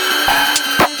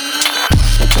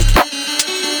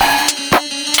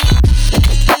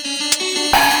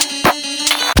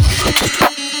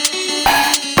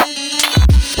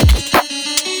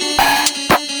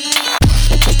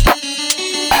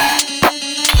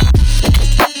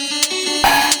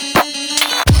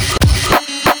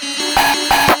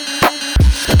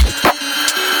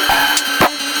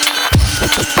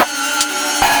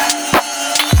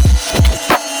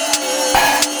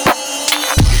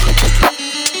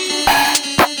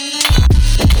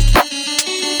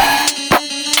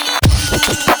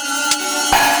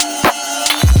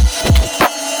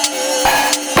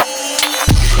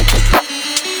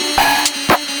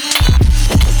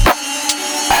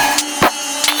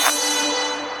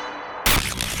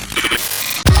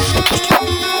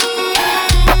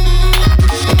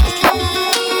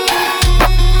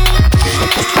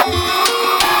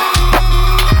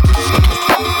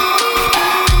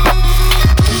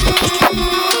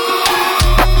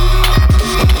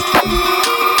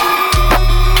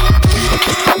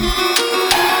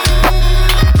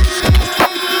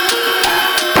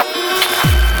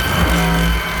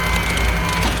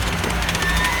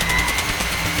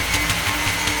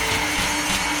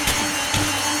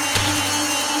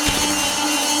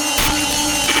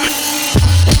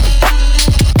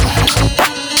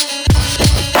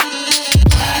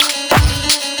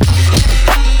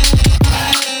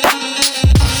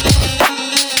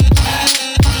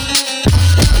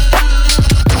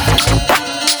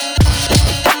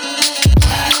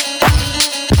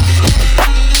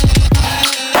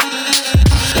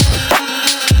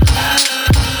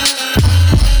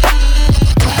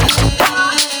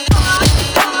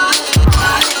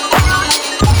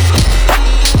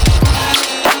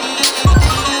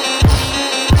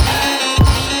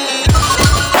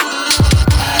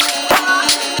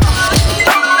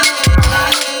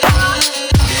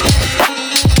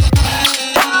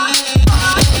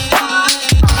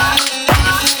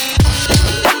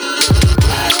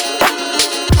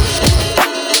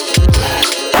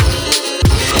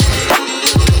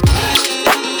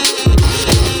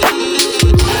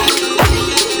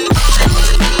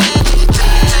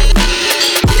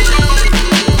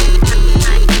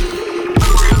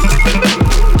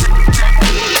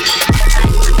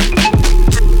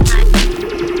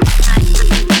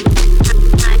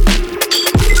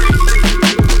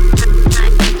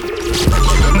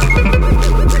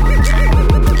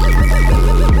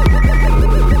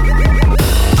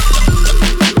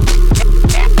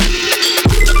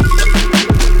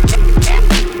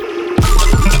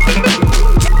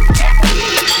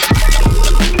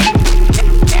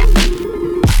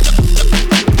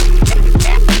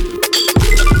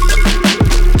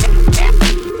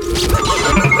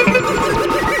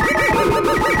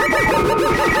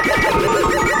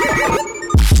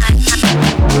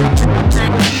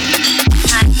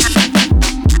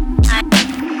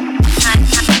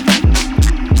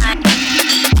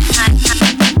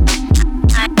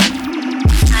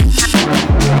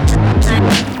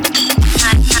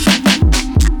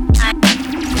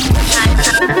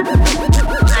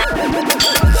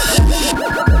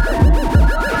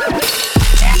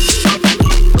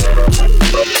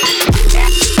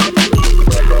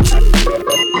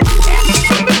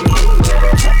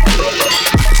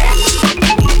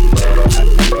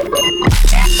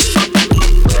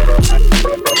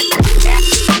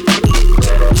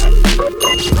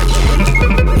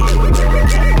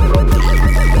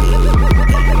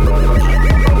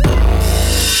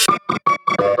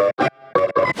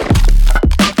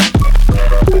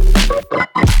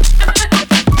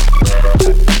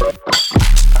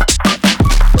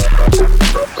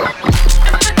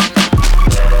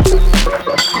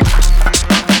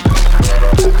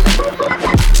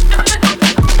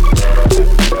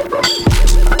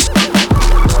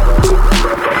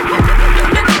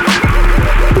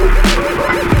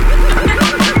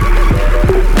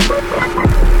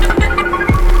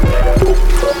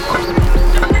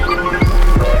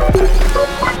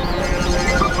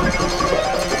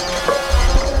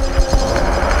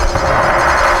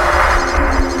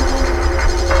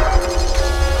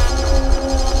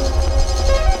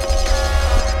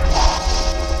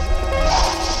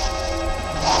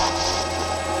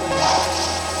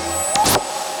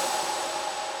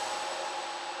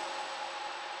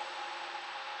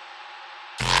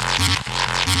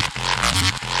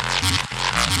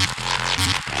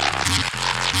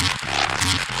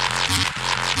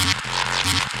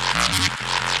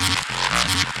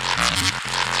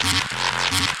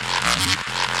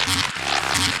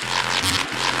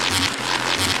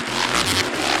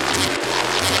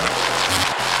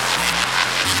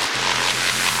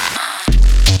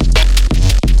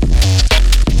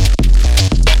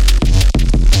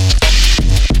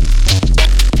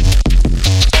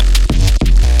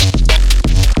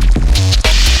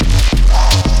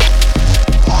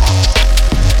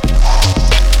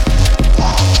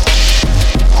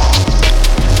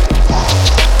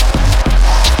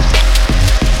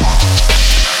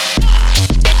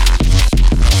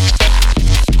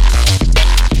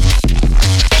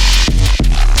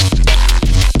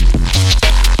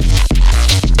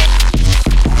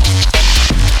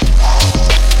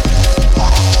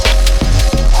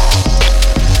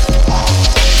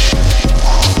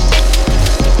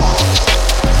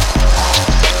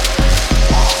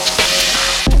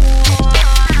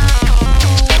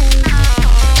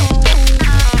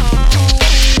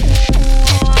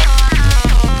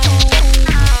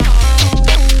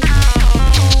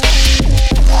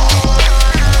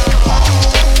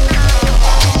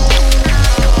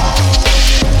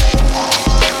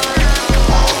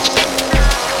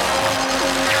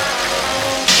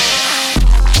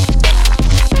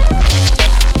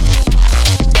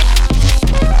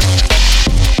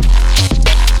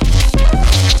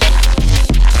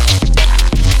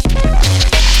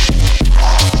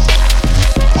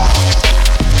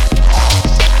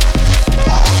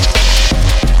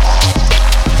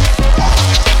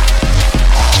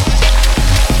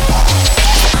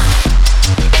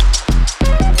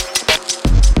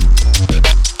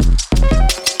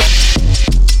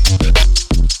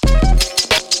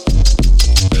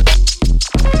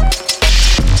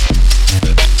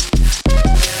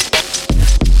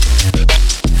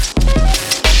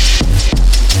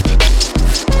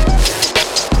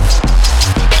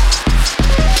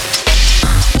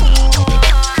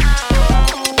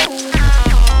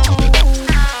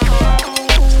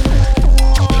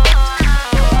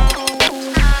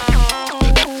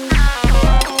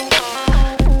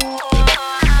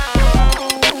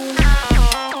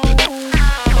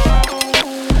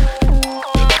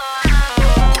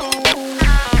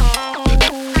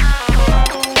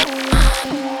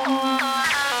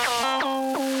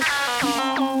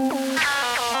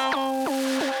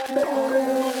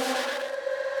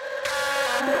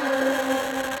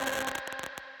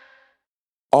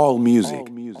 All music,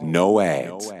 no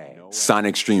ads.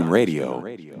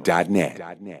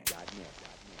 SonicStreamRadio.net.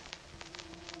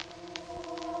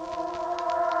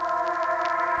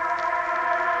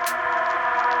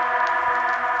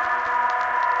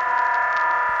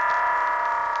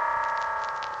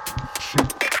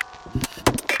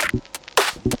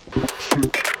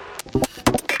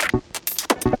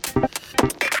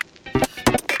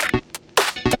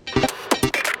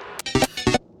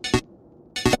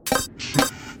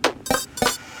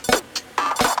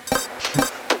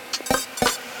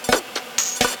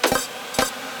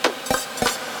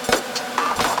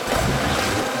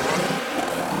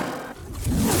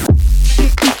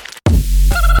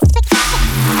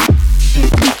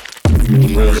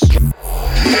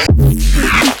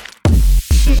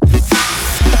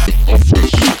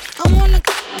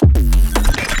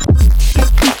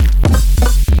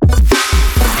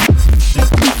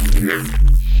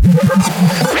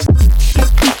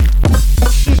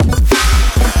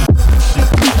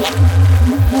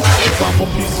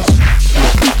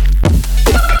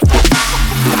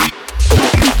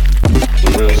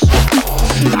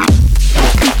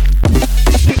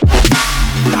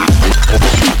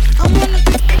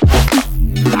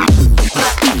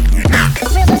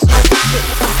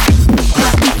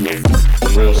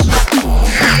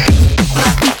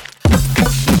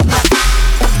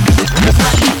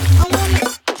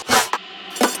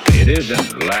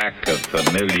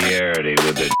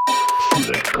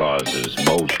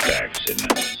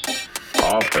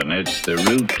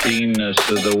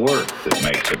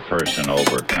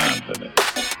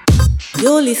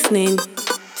 You're listening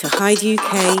to Hyde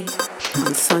UK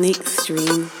on Sonic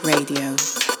Stream Radio.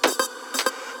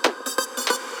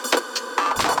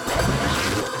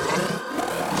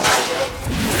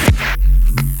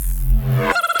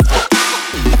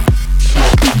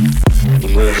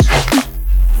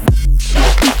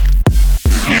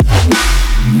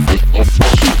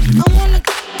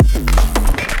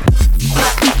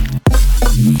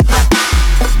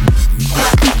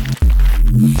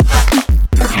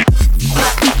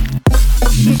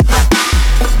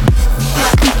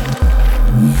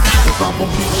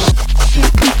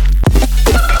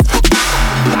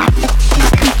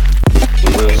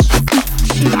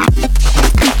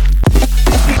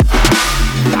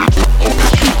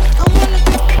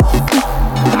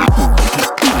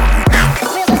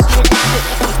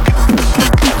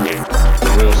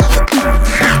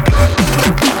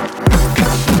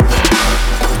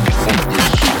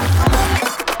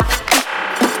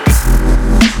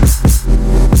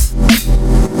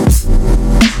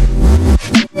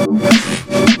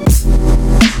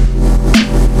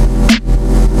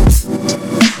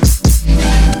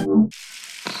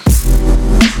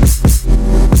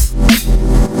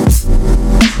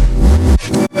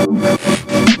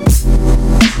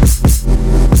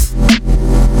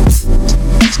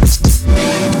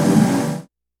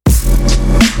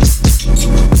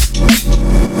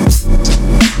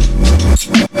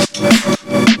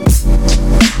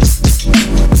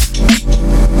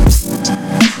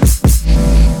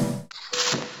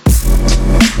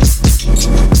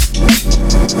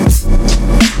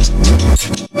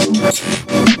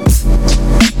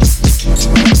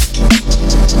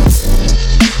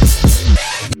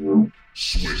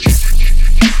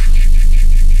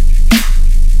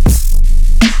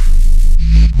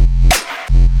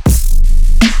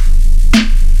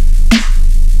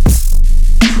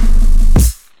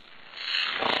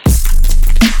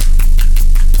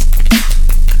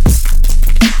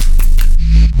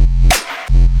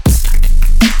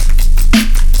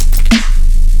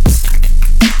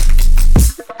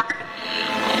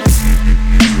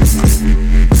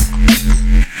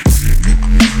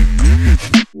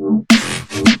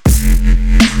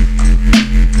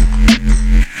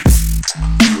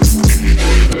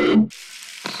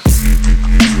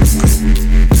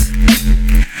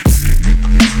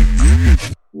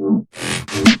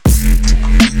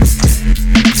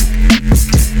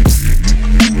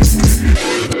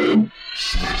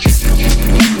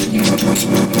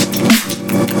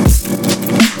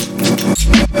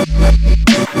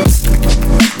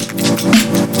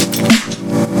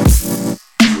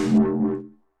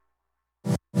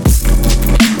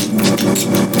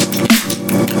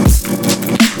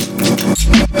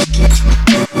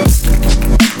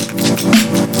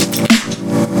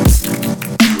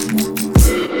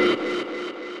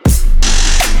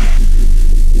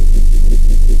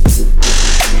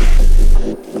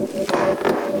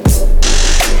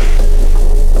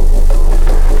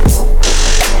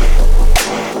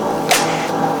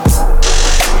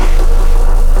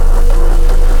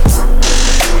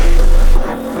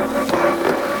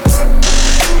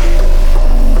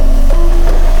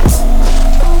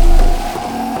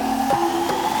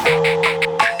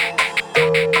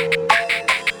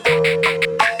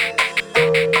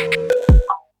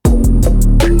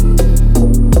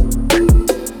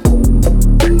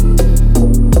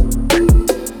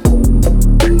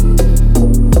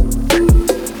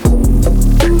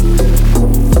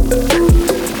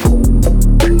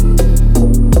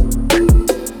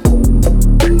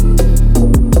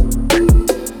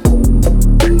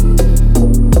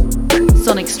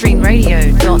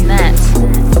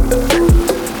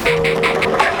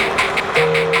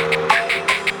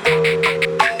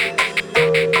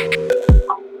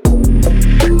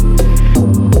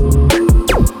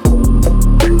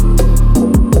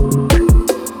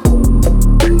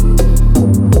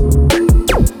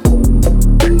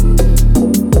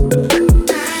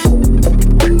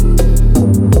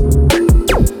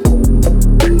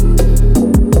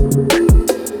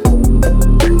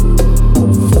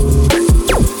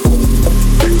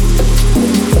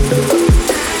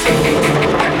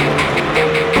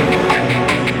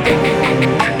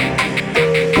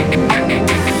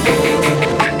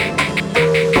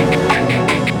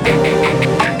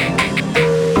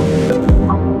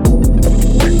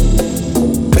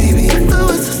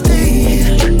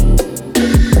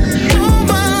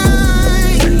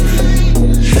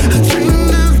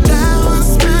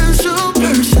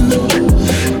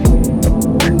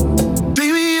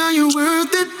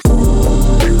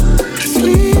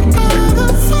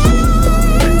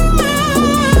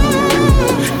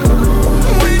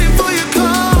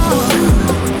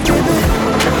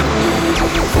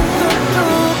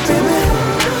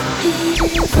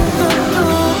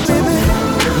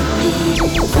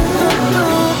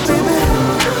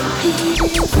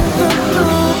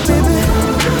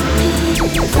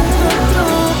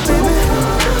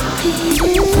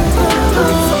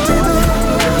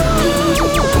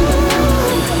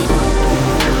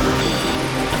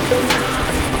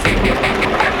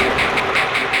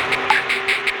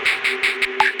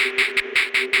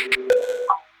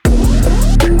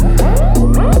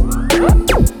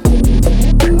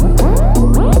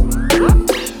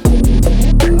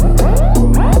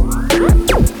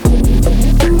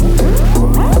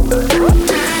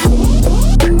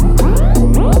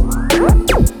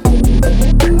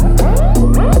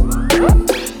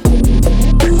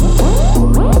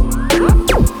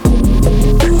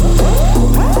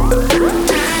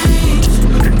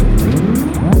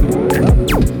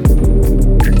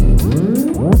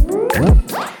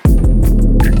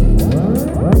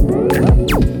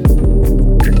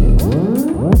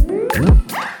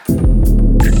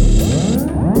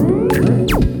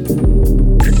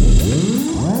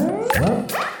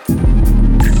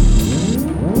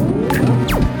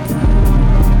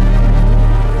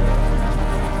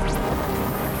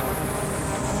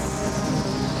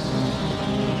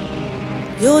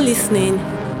 You're listening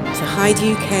to Hyde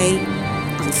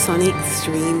UK on Sonic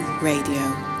Stream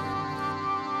Radio.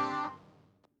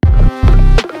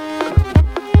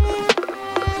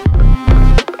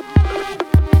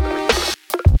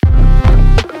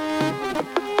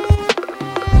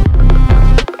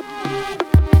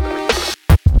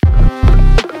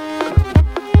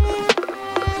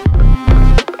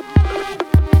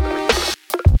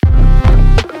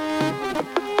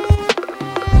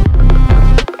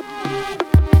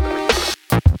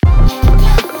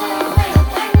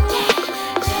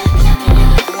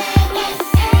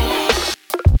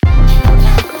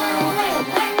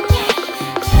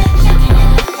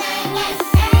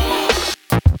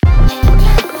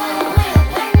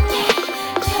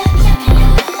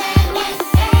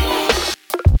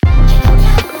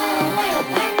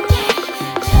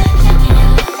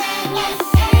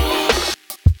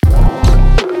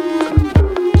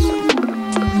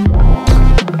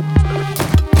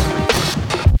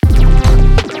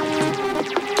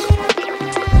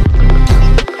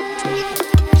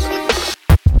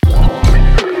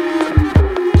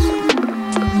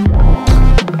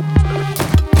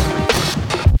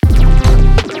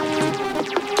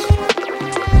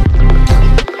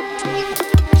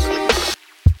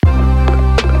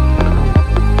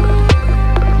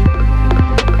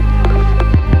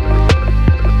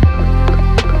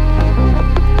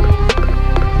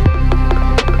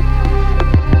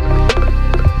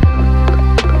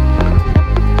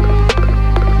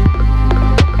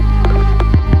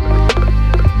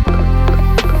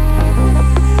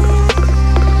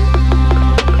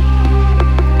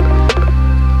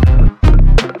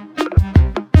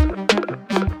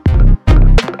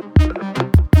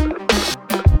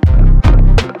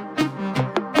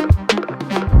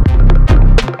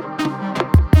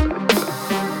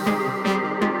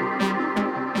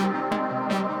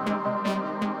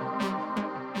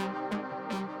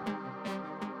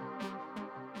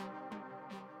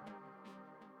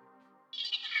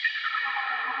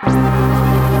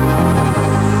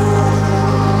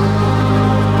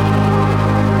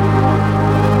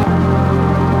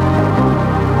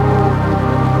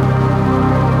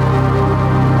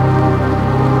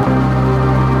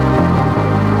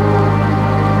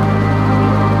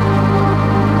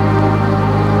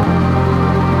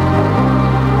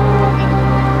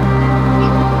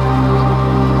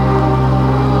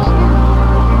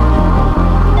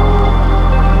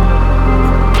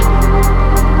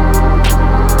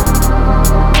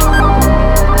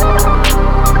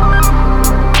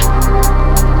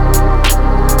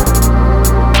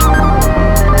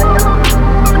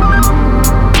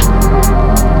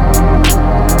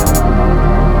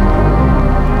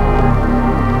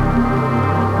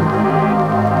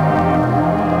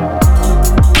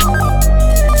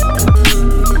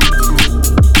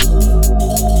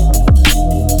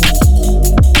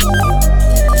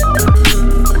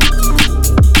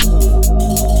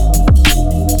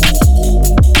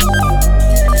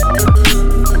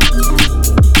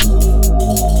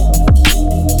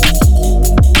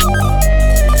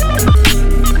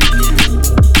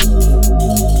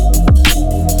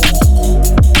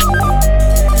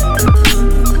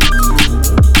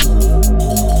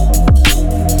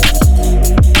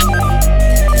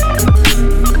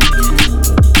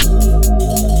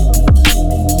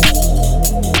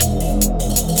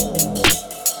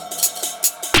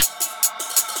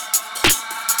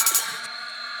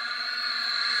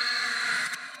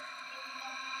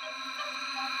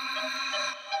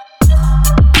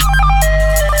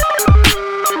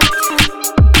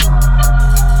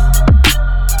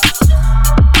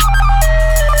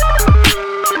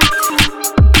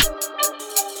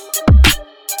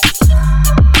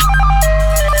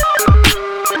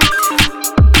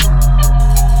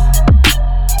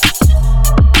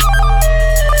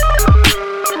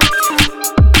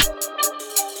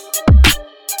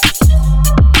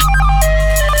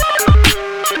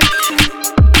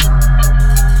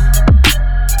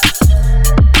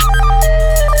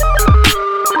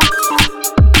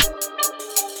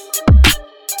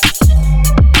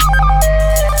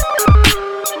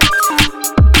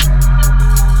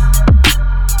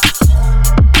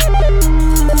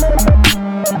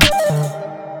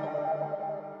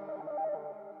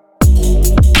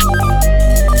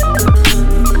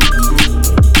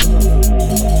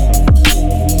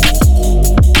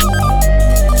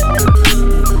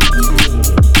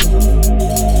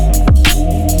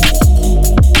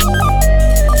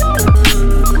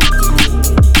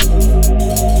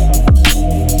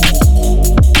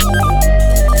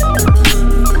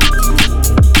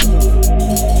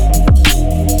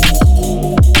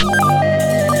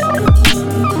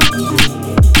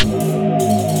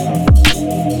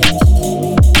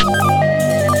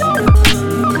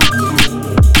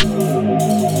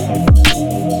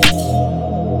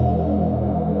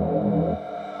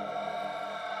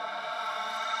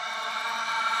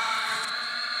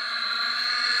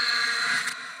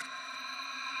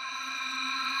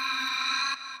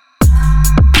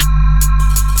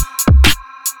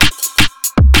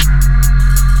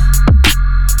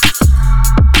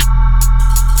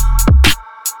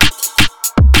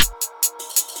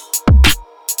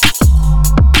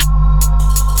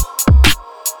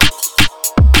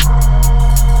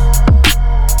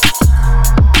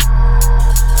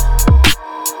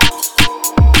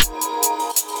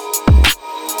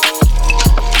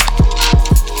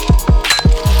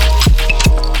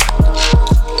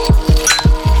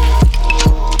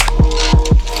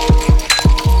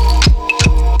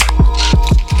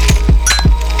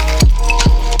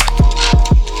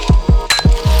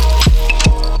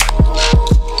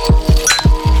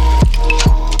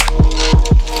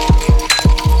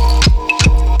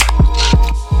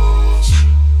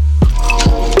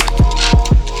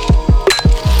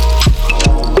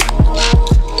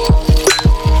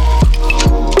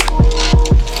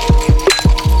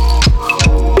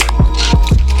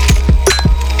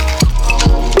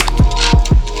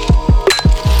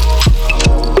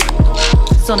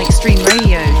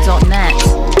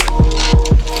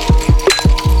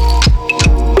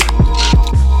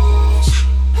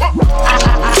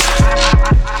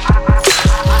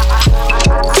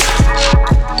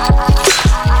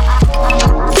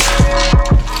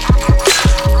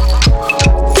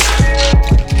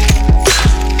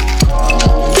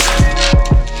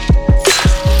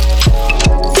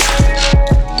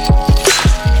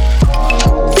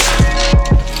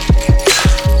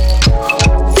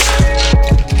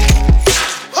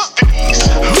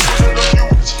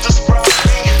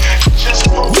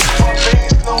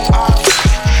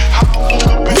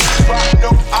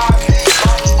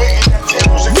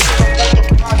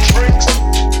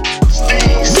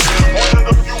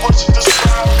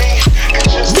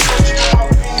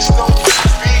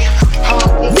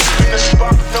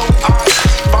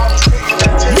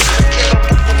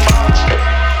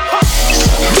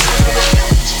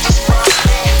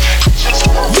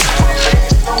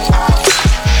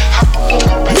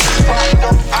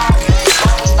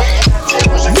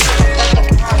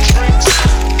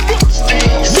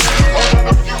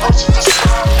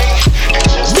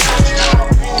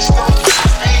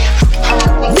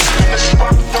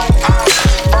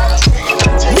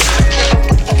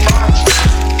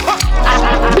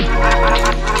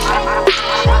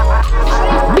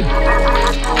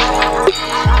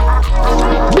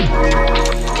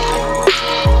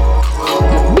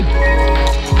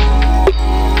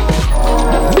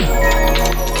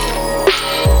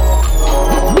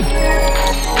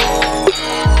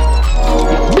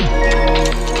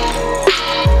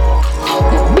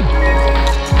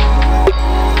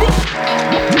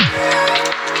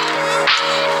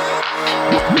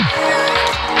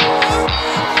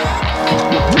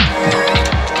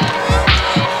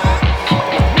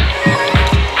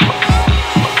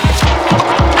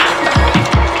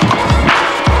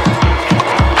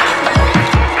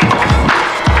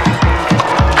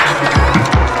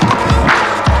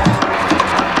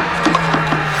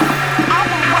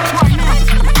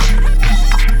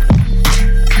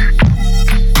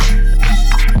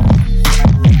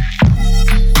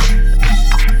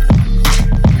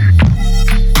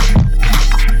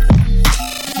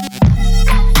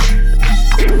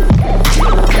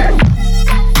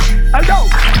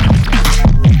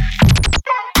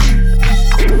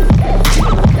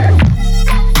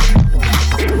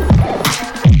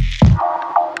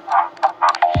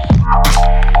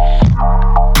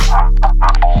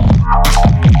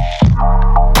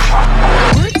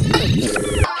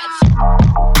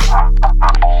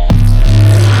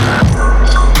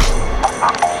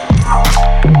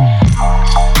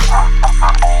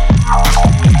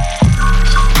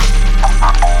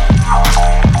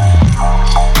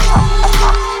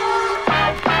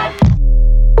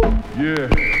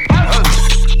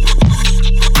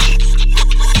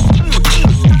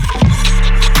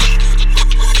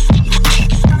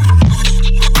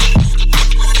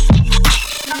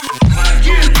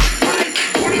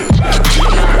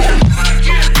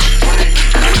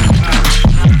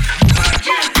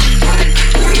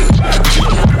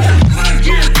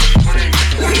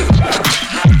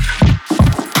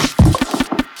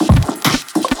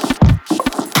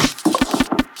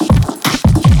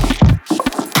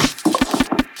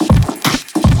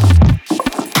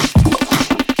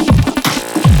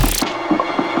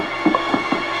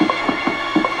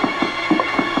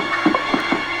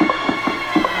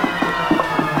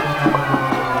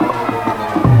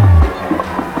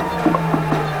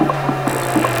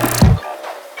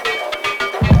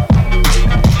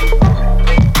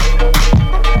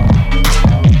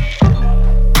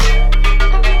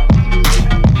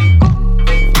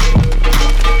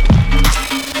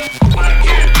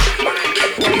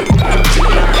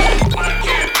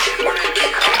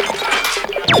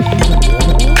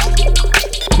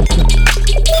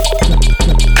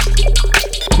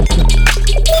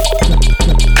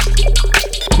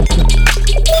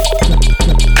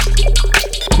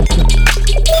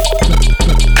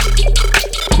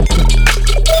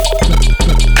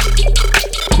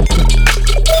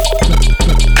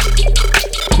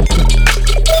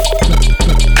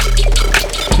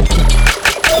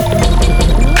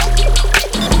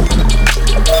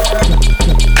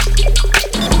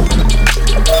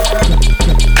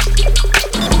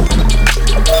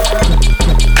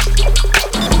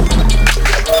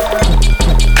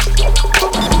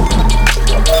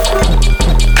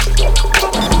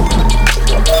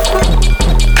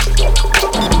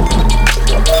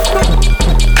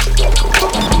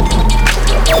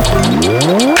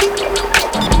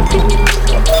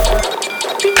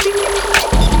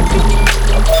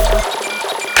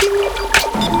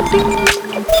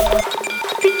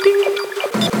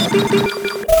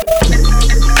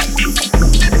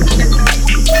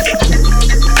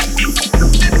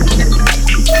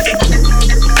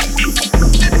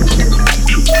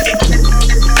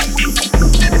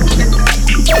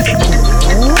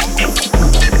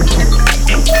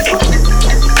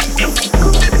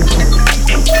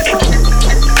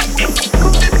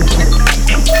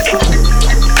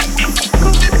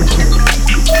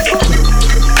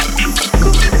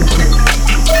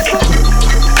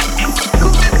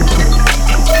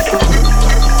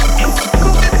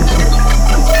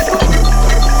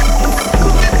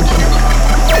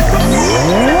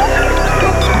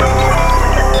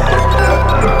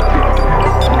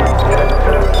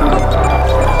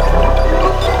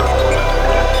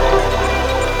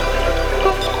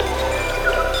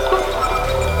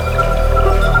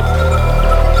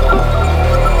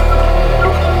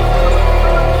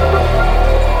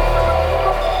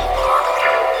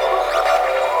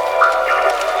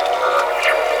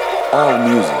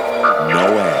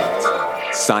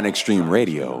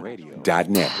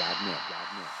 SonicStreamRadio.net.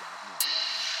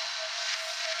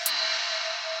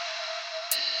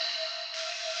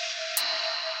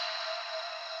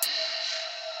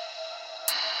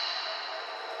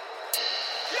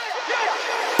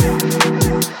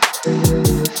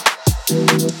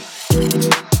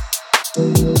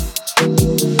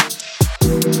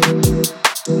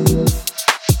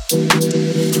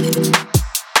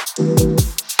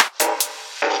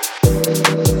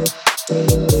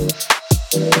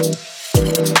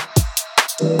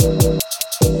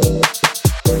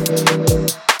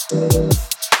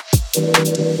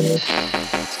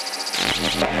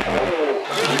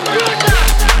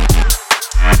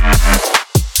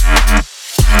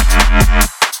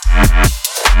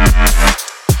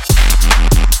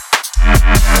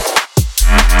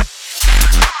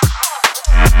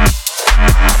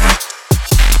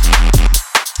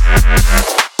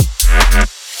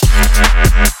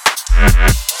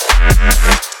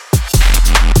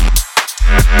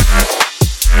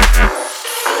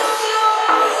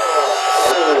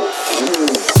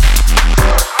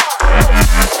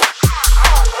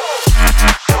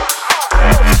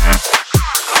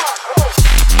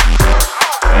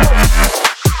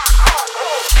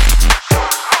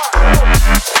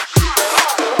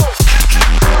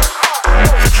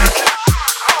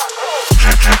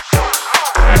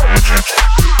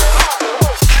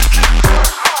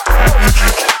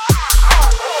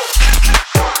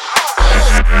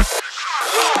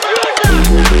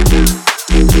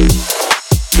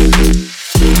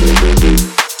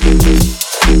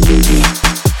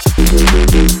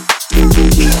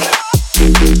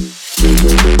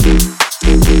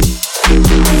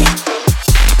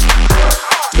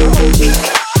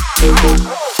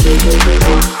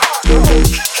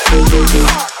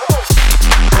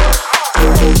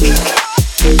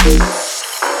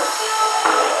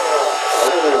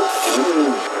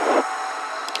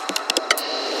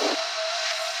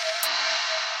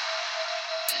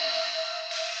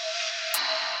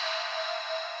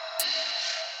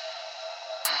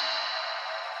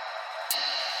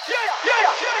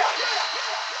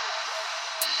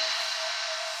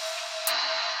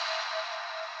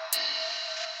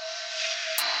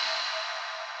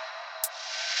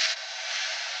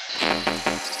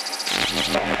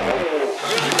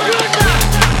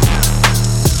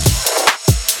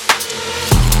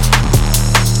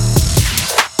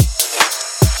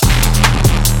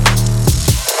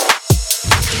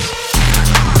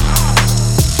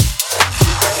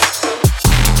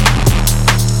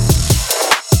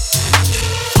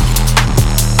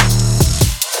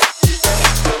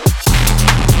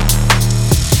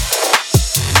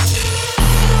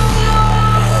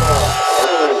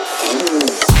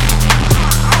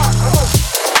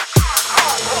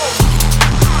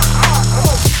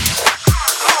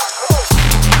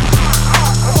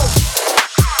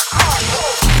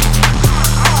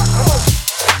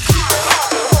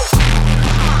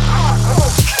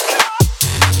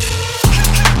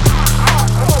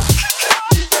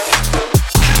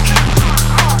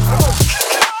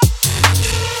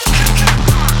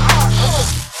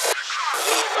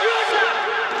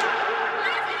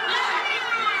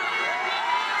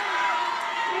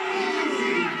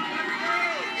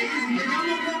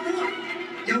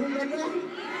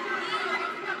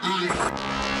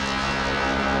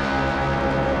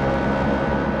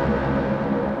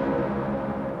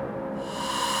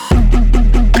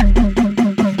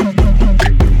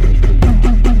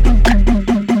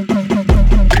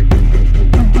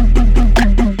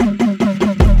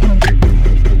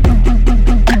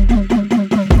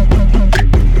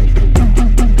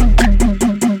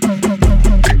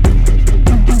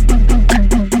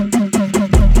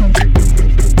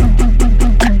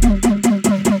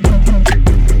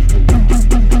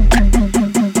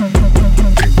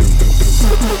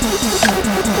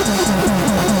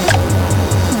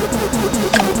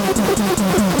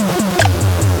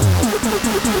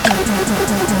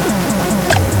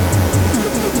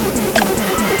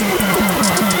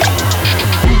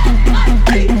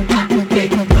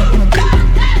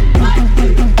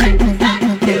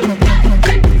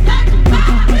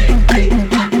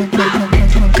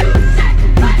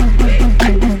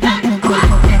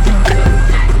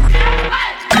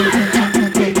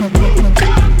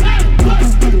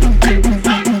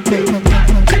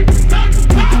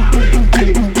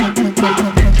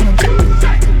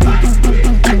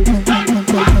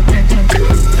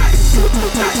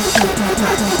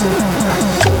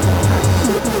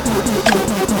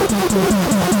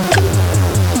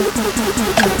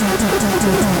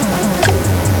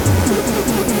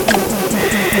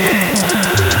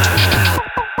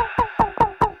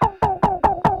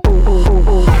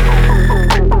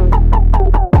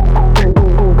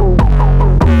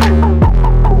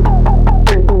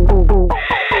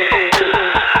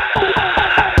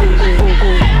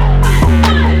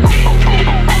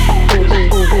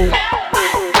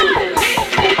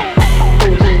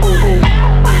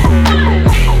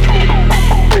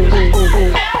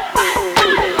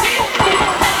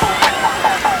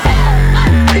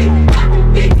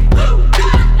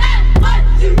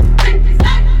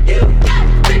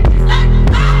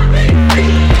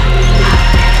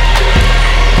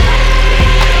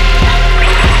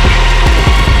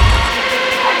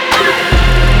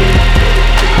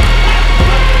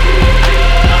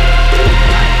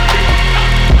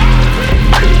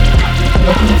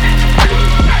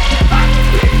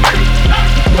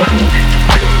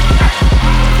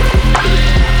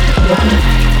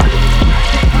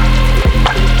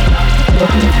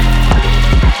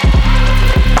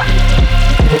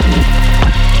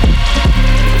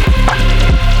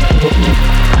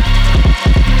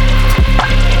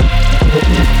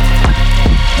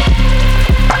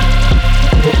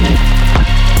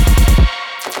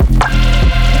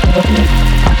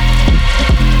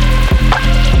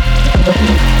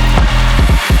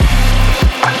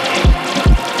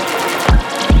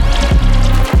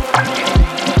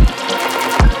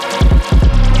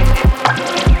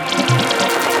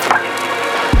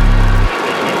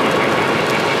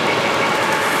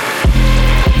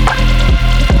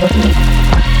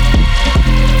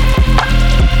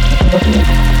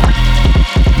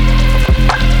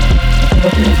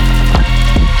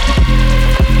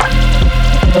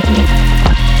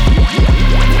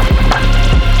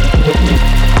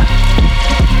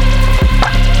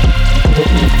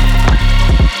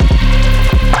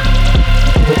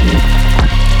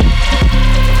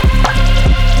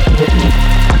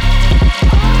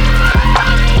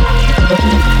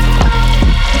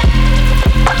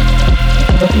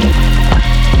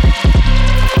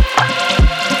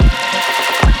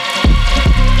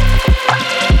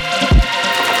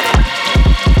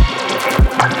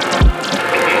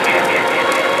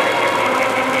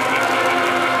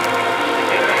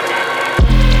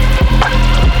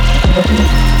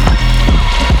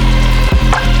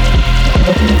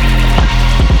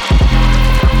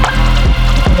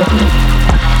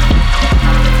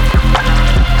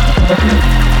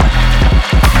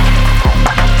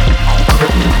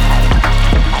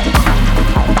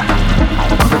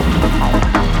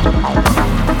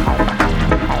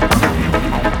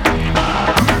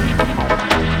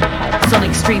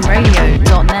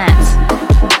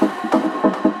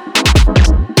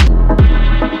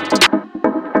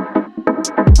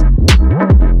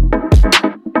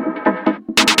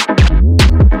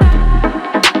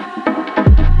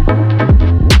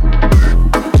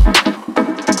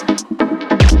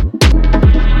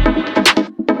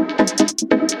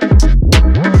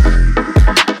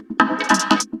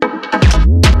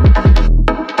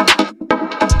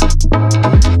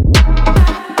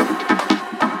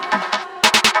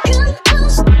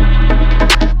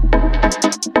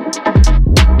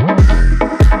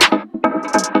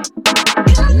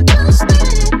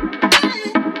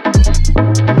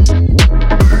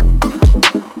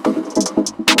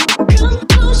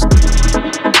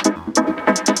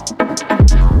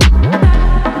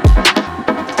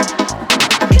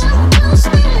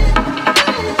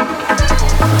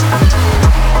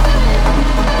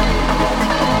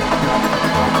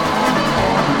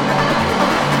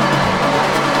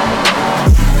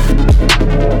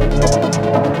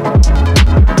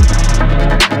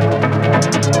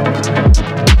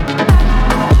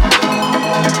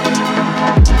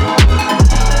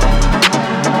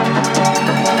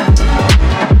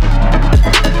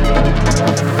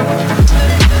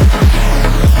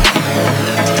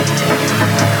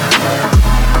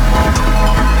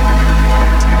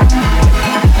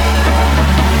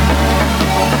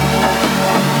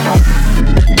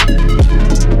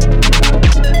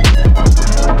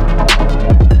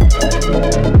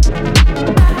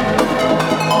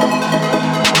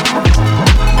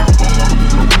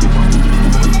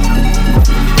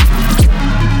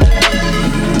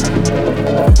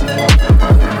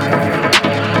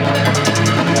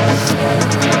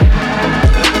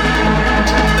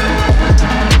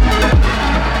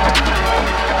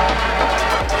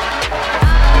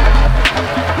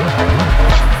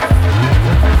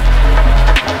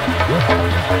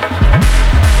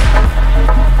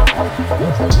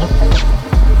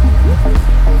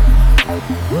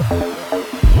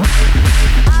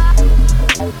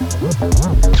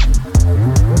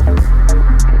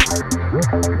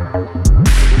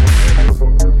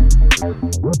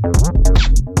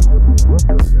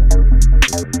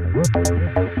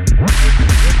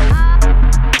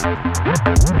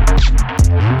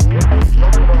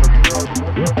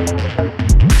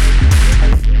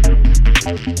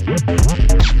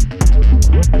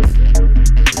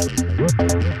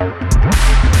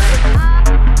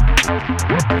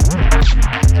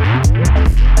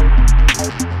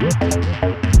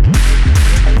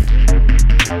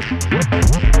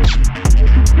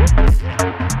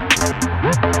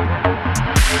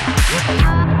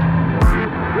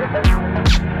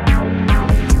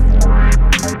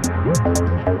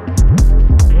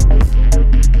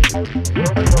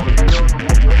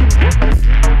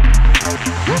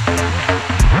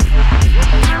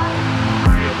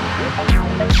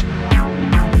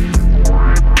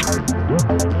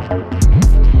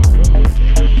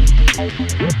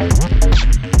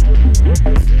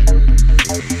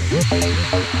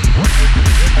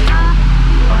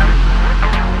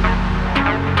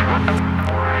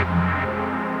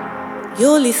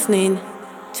 You're listening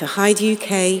to Hyde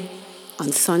UK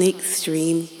on Sonic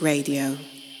Stream Radio.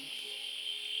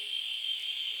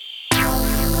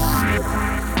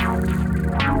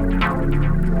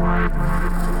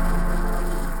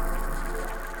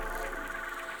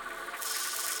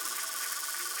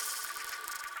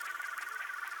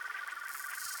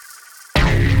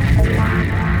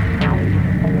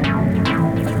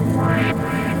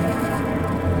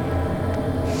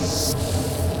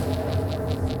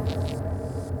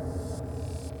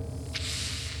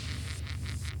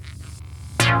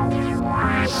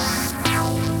 Wow.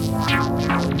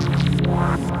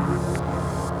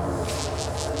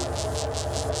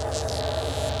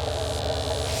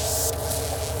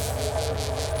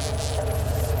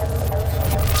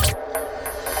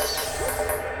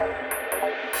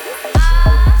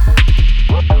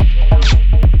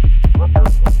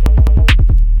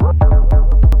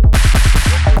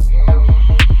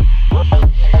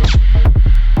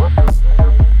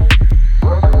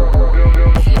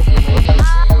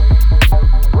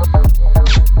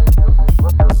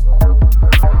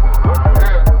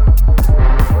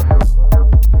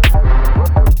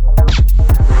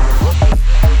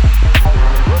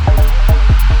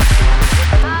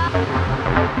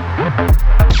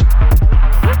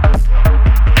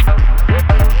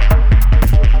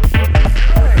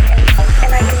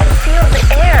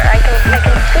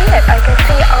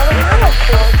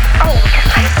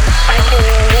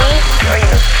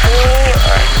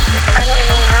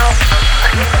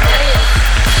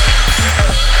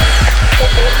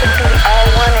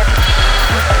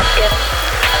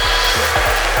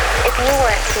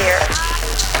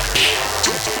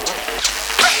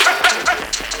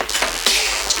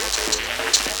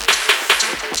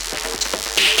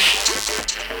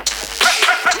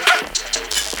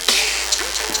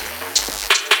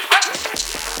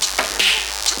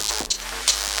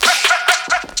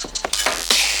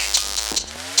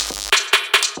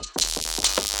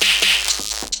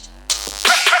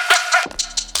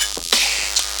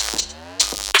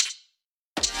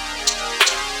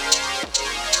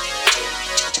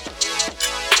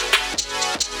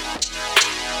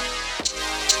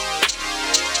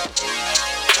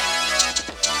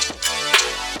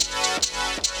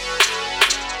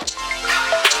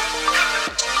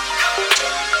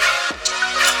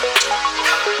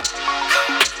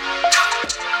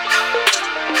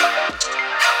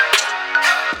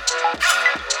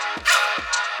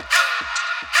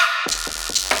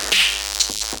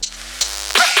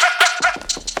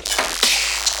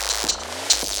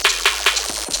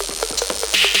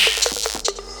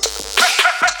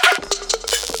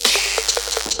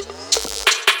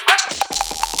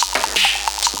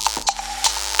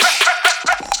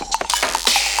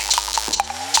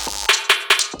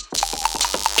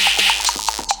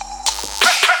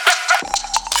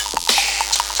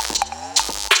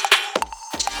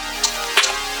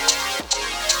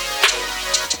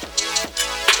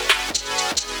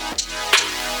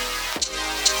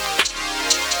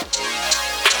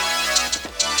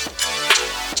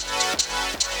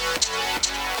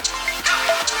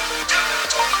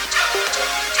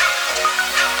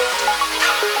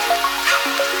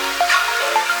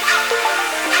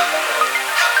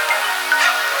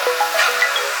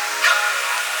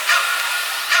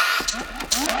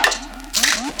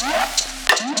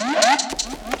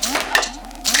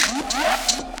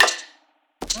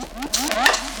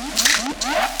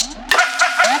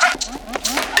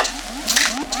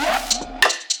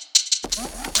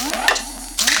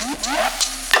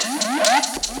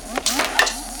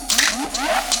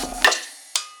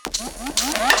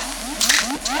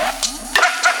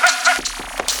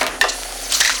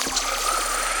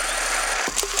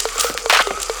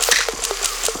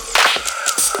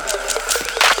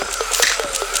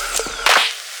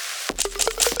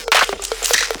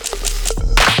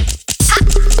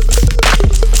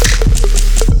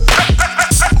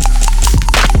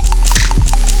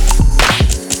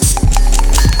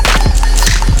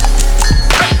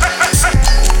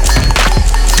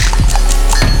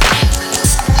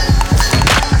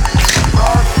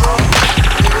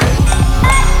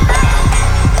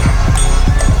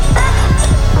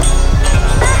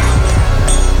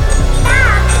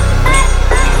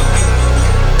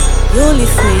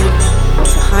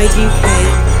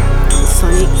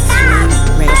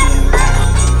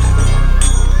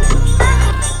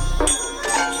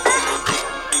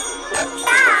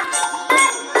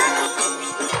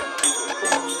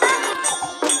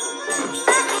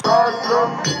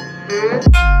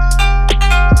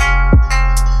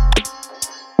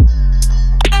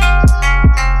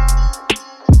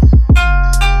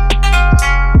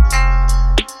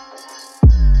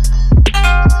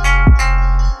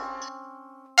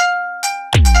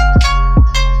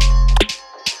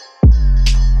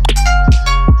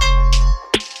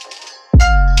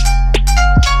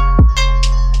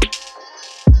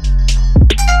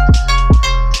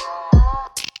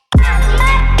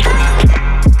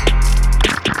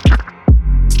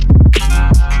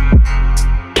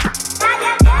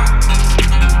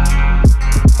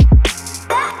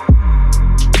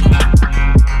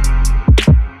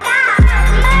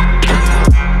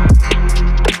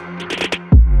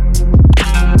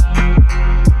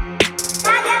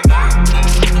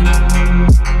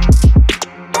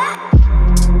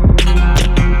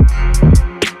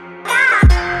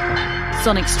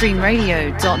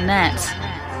 SonicStreamRadio.net.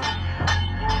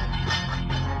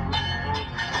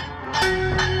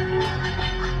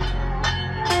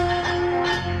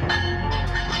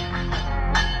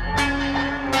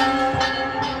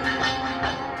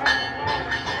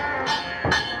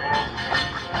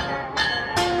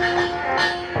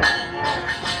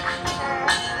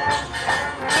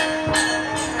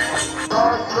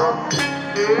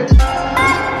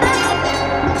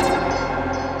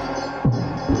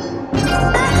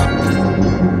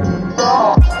 Oh.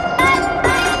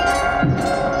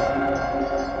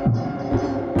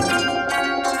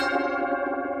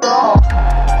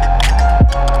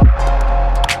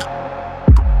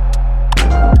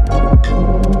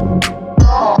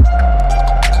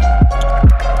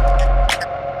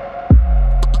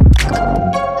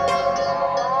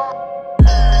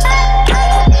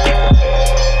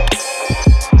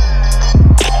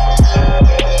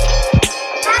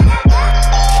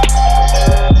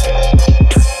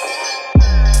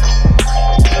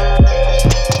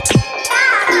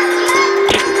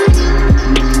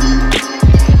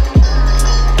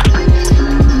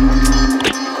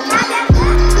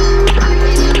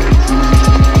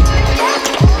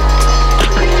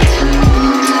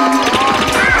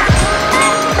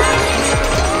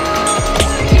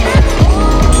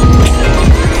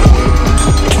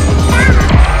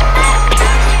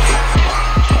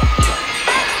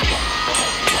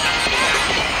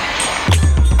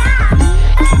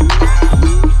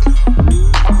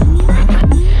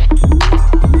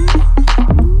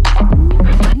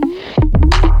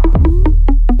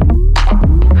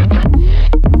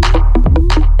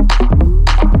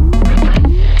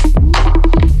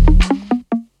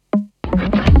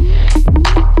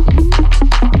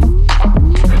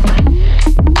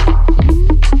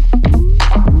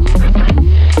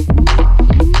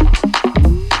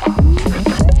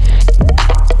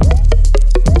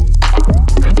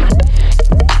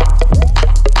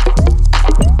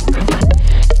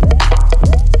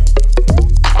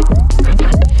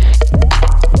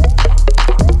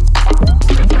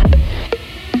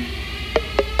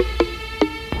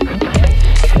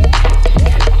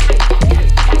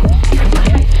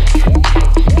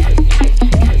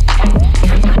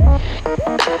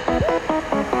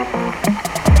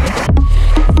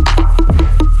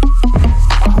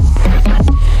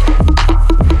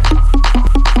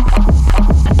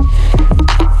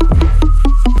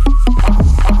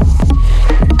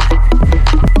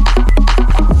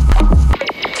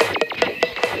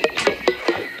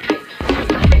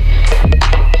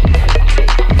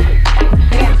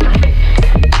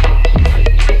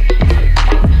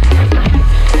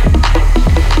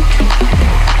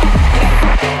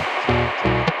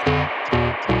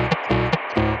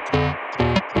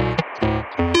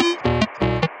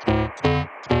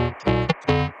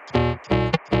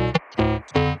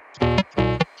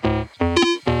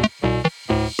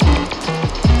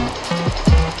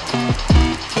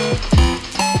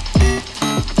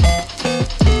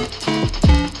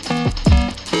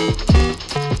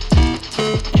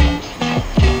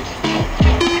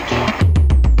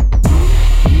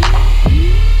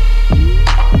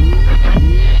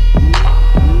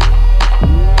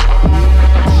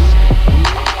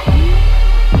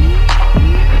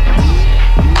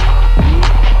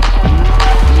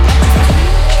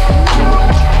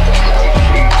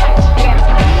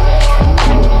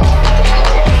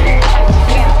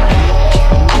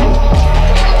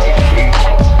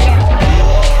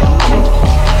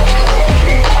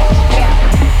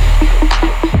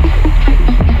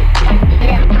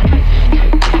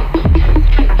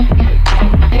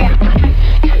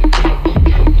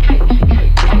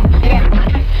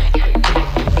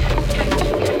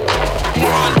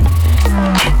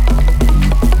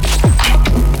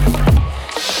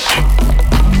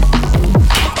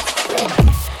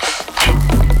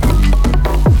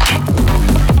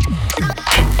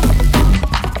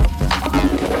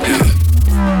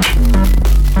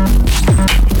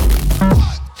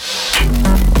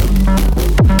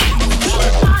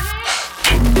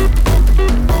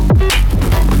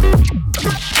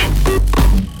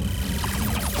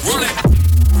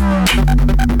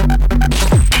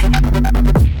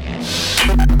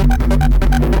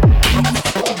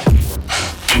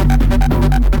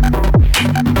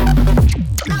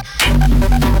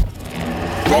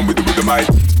 Run with the mic.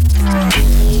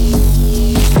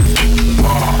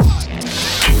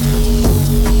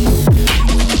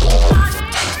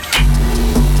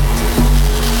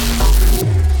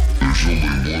 There's only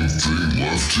one thing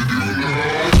left to do now.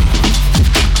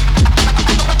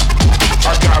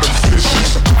 I got a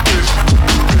vicious, I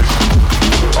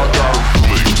got a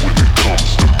flame when it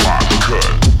comes to my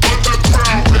cut. But that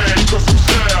brown bag, 'cause I'm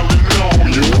styling on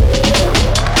you.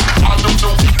 I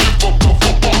don't give up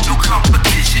on your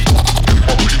competition.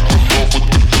 My people love with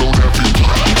the flow that we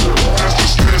play. That's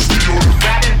just nasty on the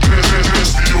cut.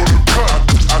 Nasty on the cut.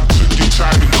 I took your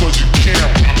time because you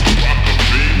can't.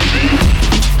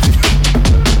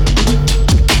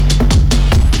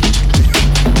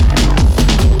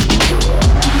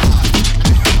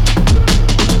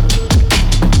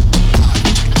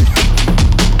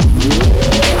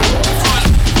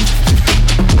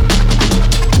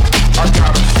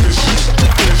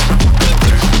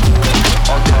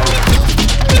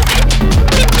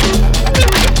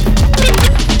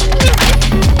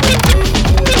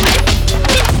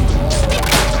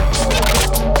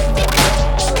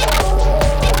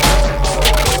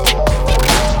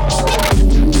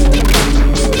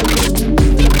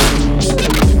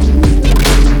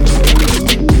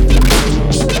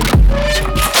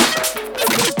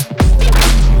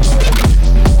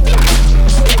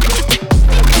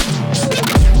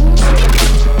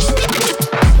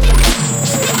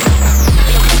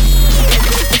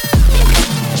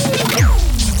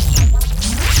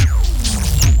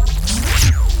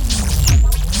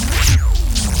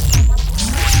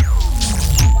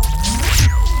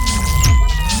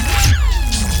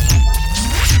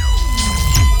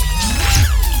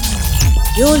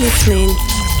 You're listening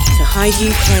to Hyde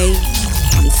UK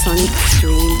on Sonic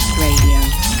Stream Radio.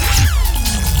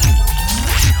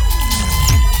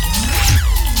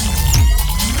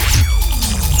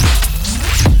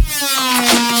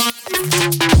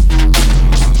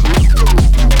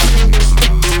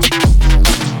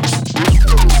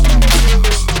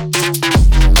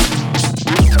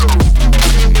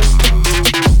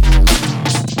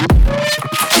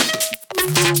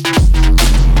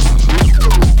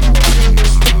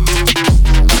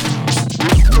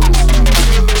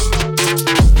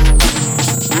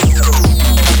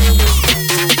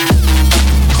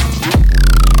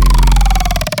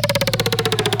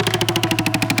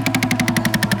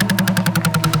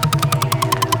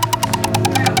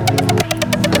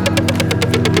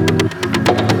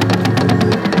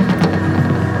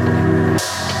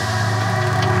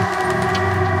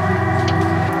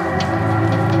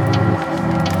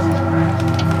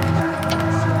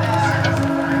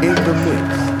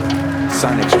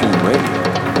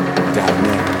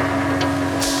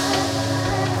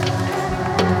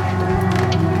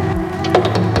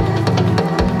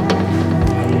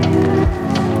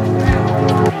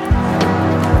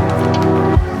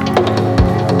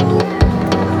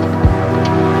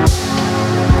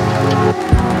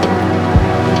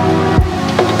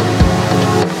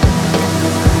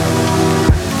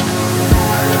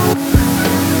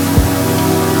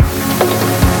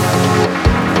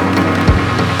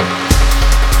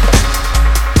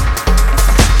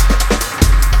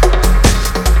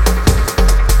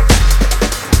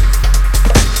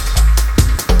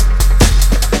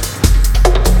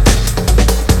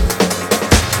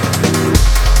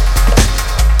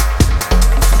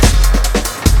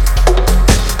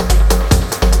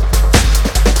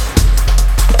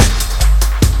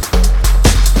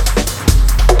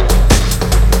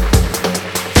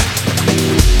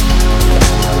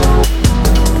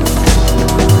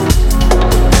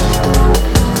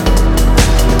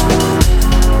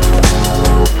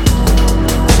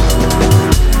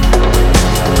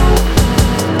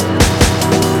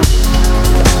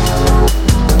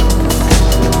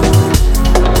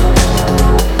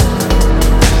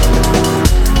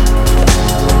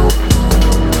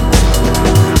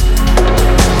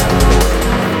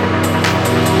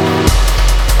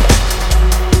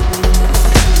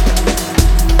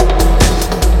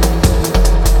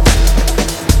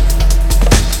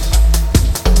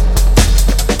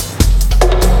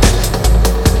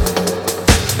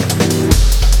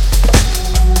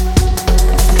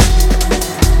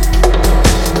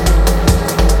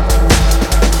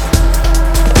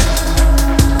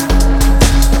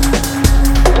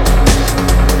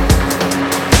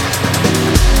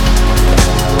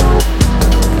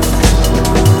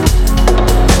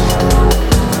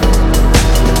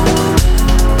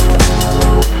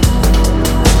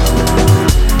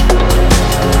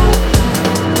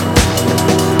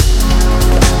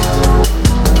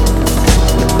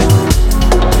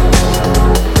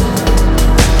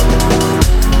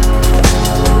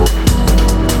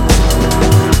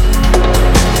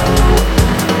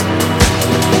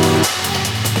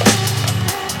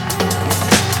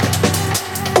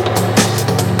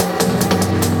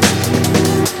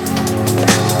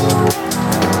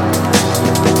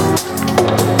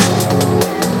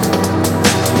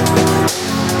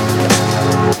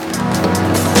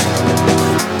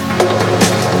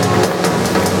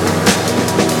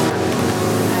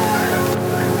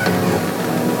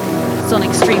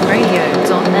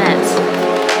 Radio.net.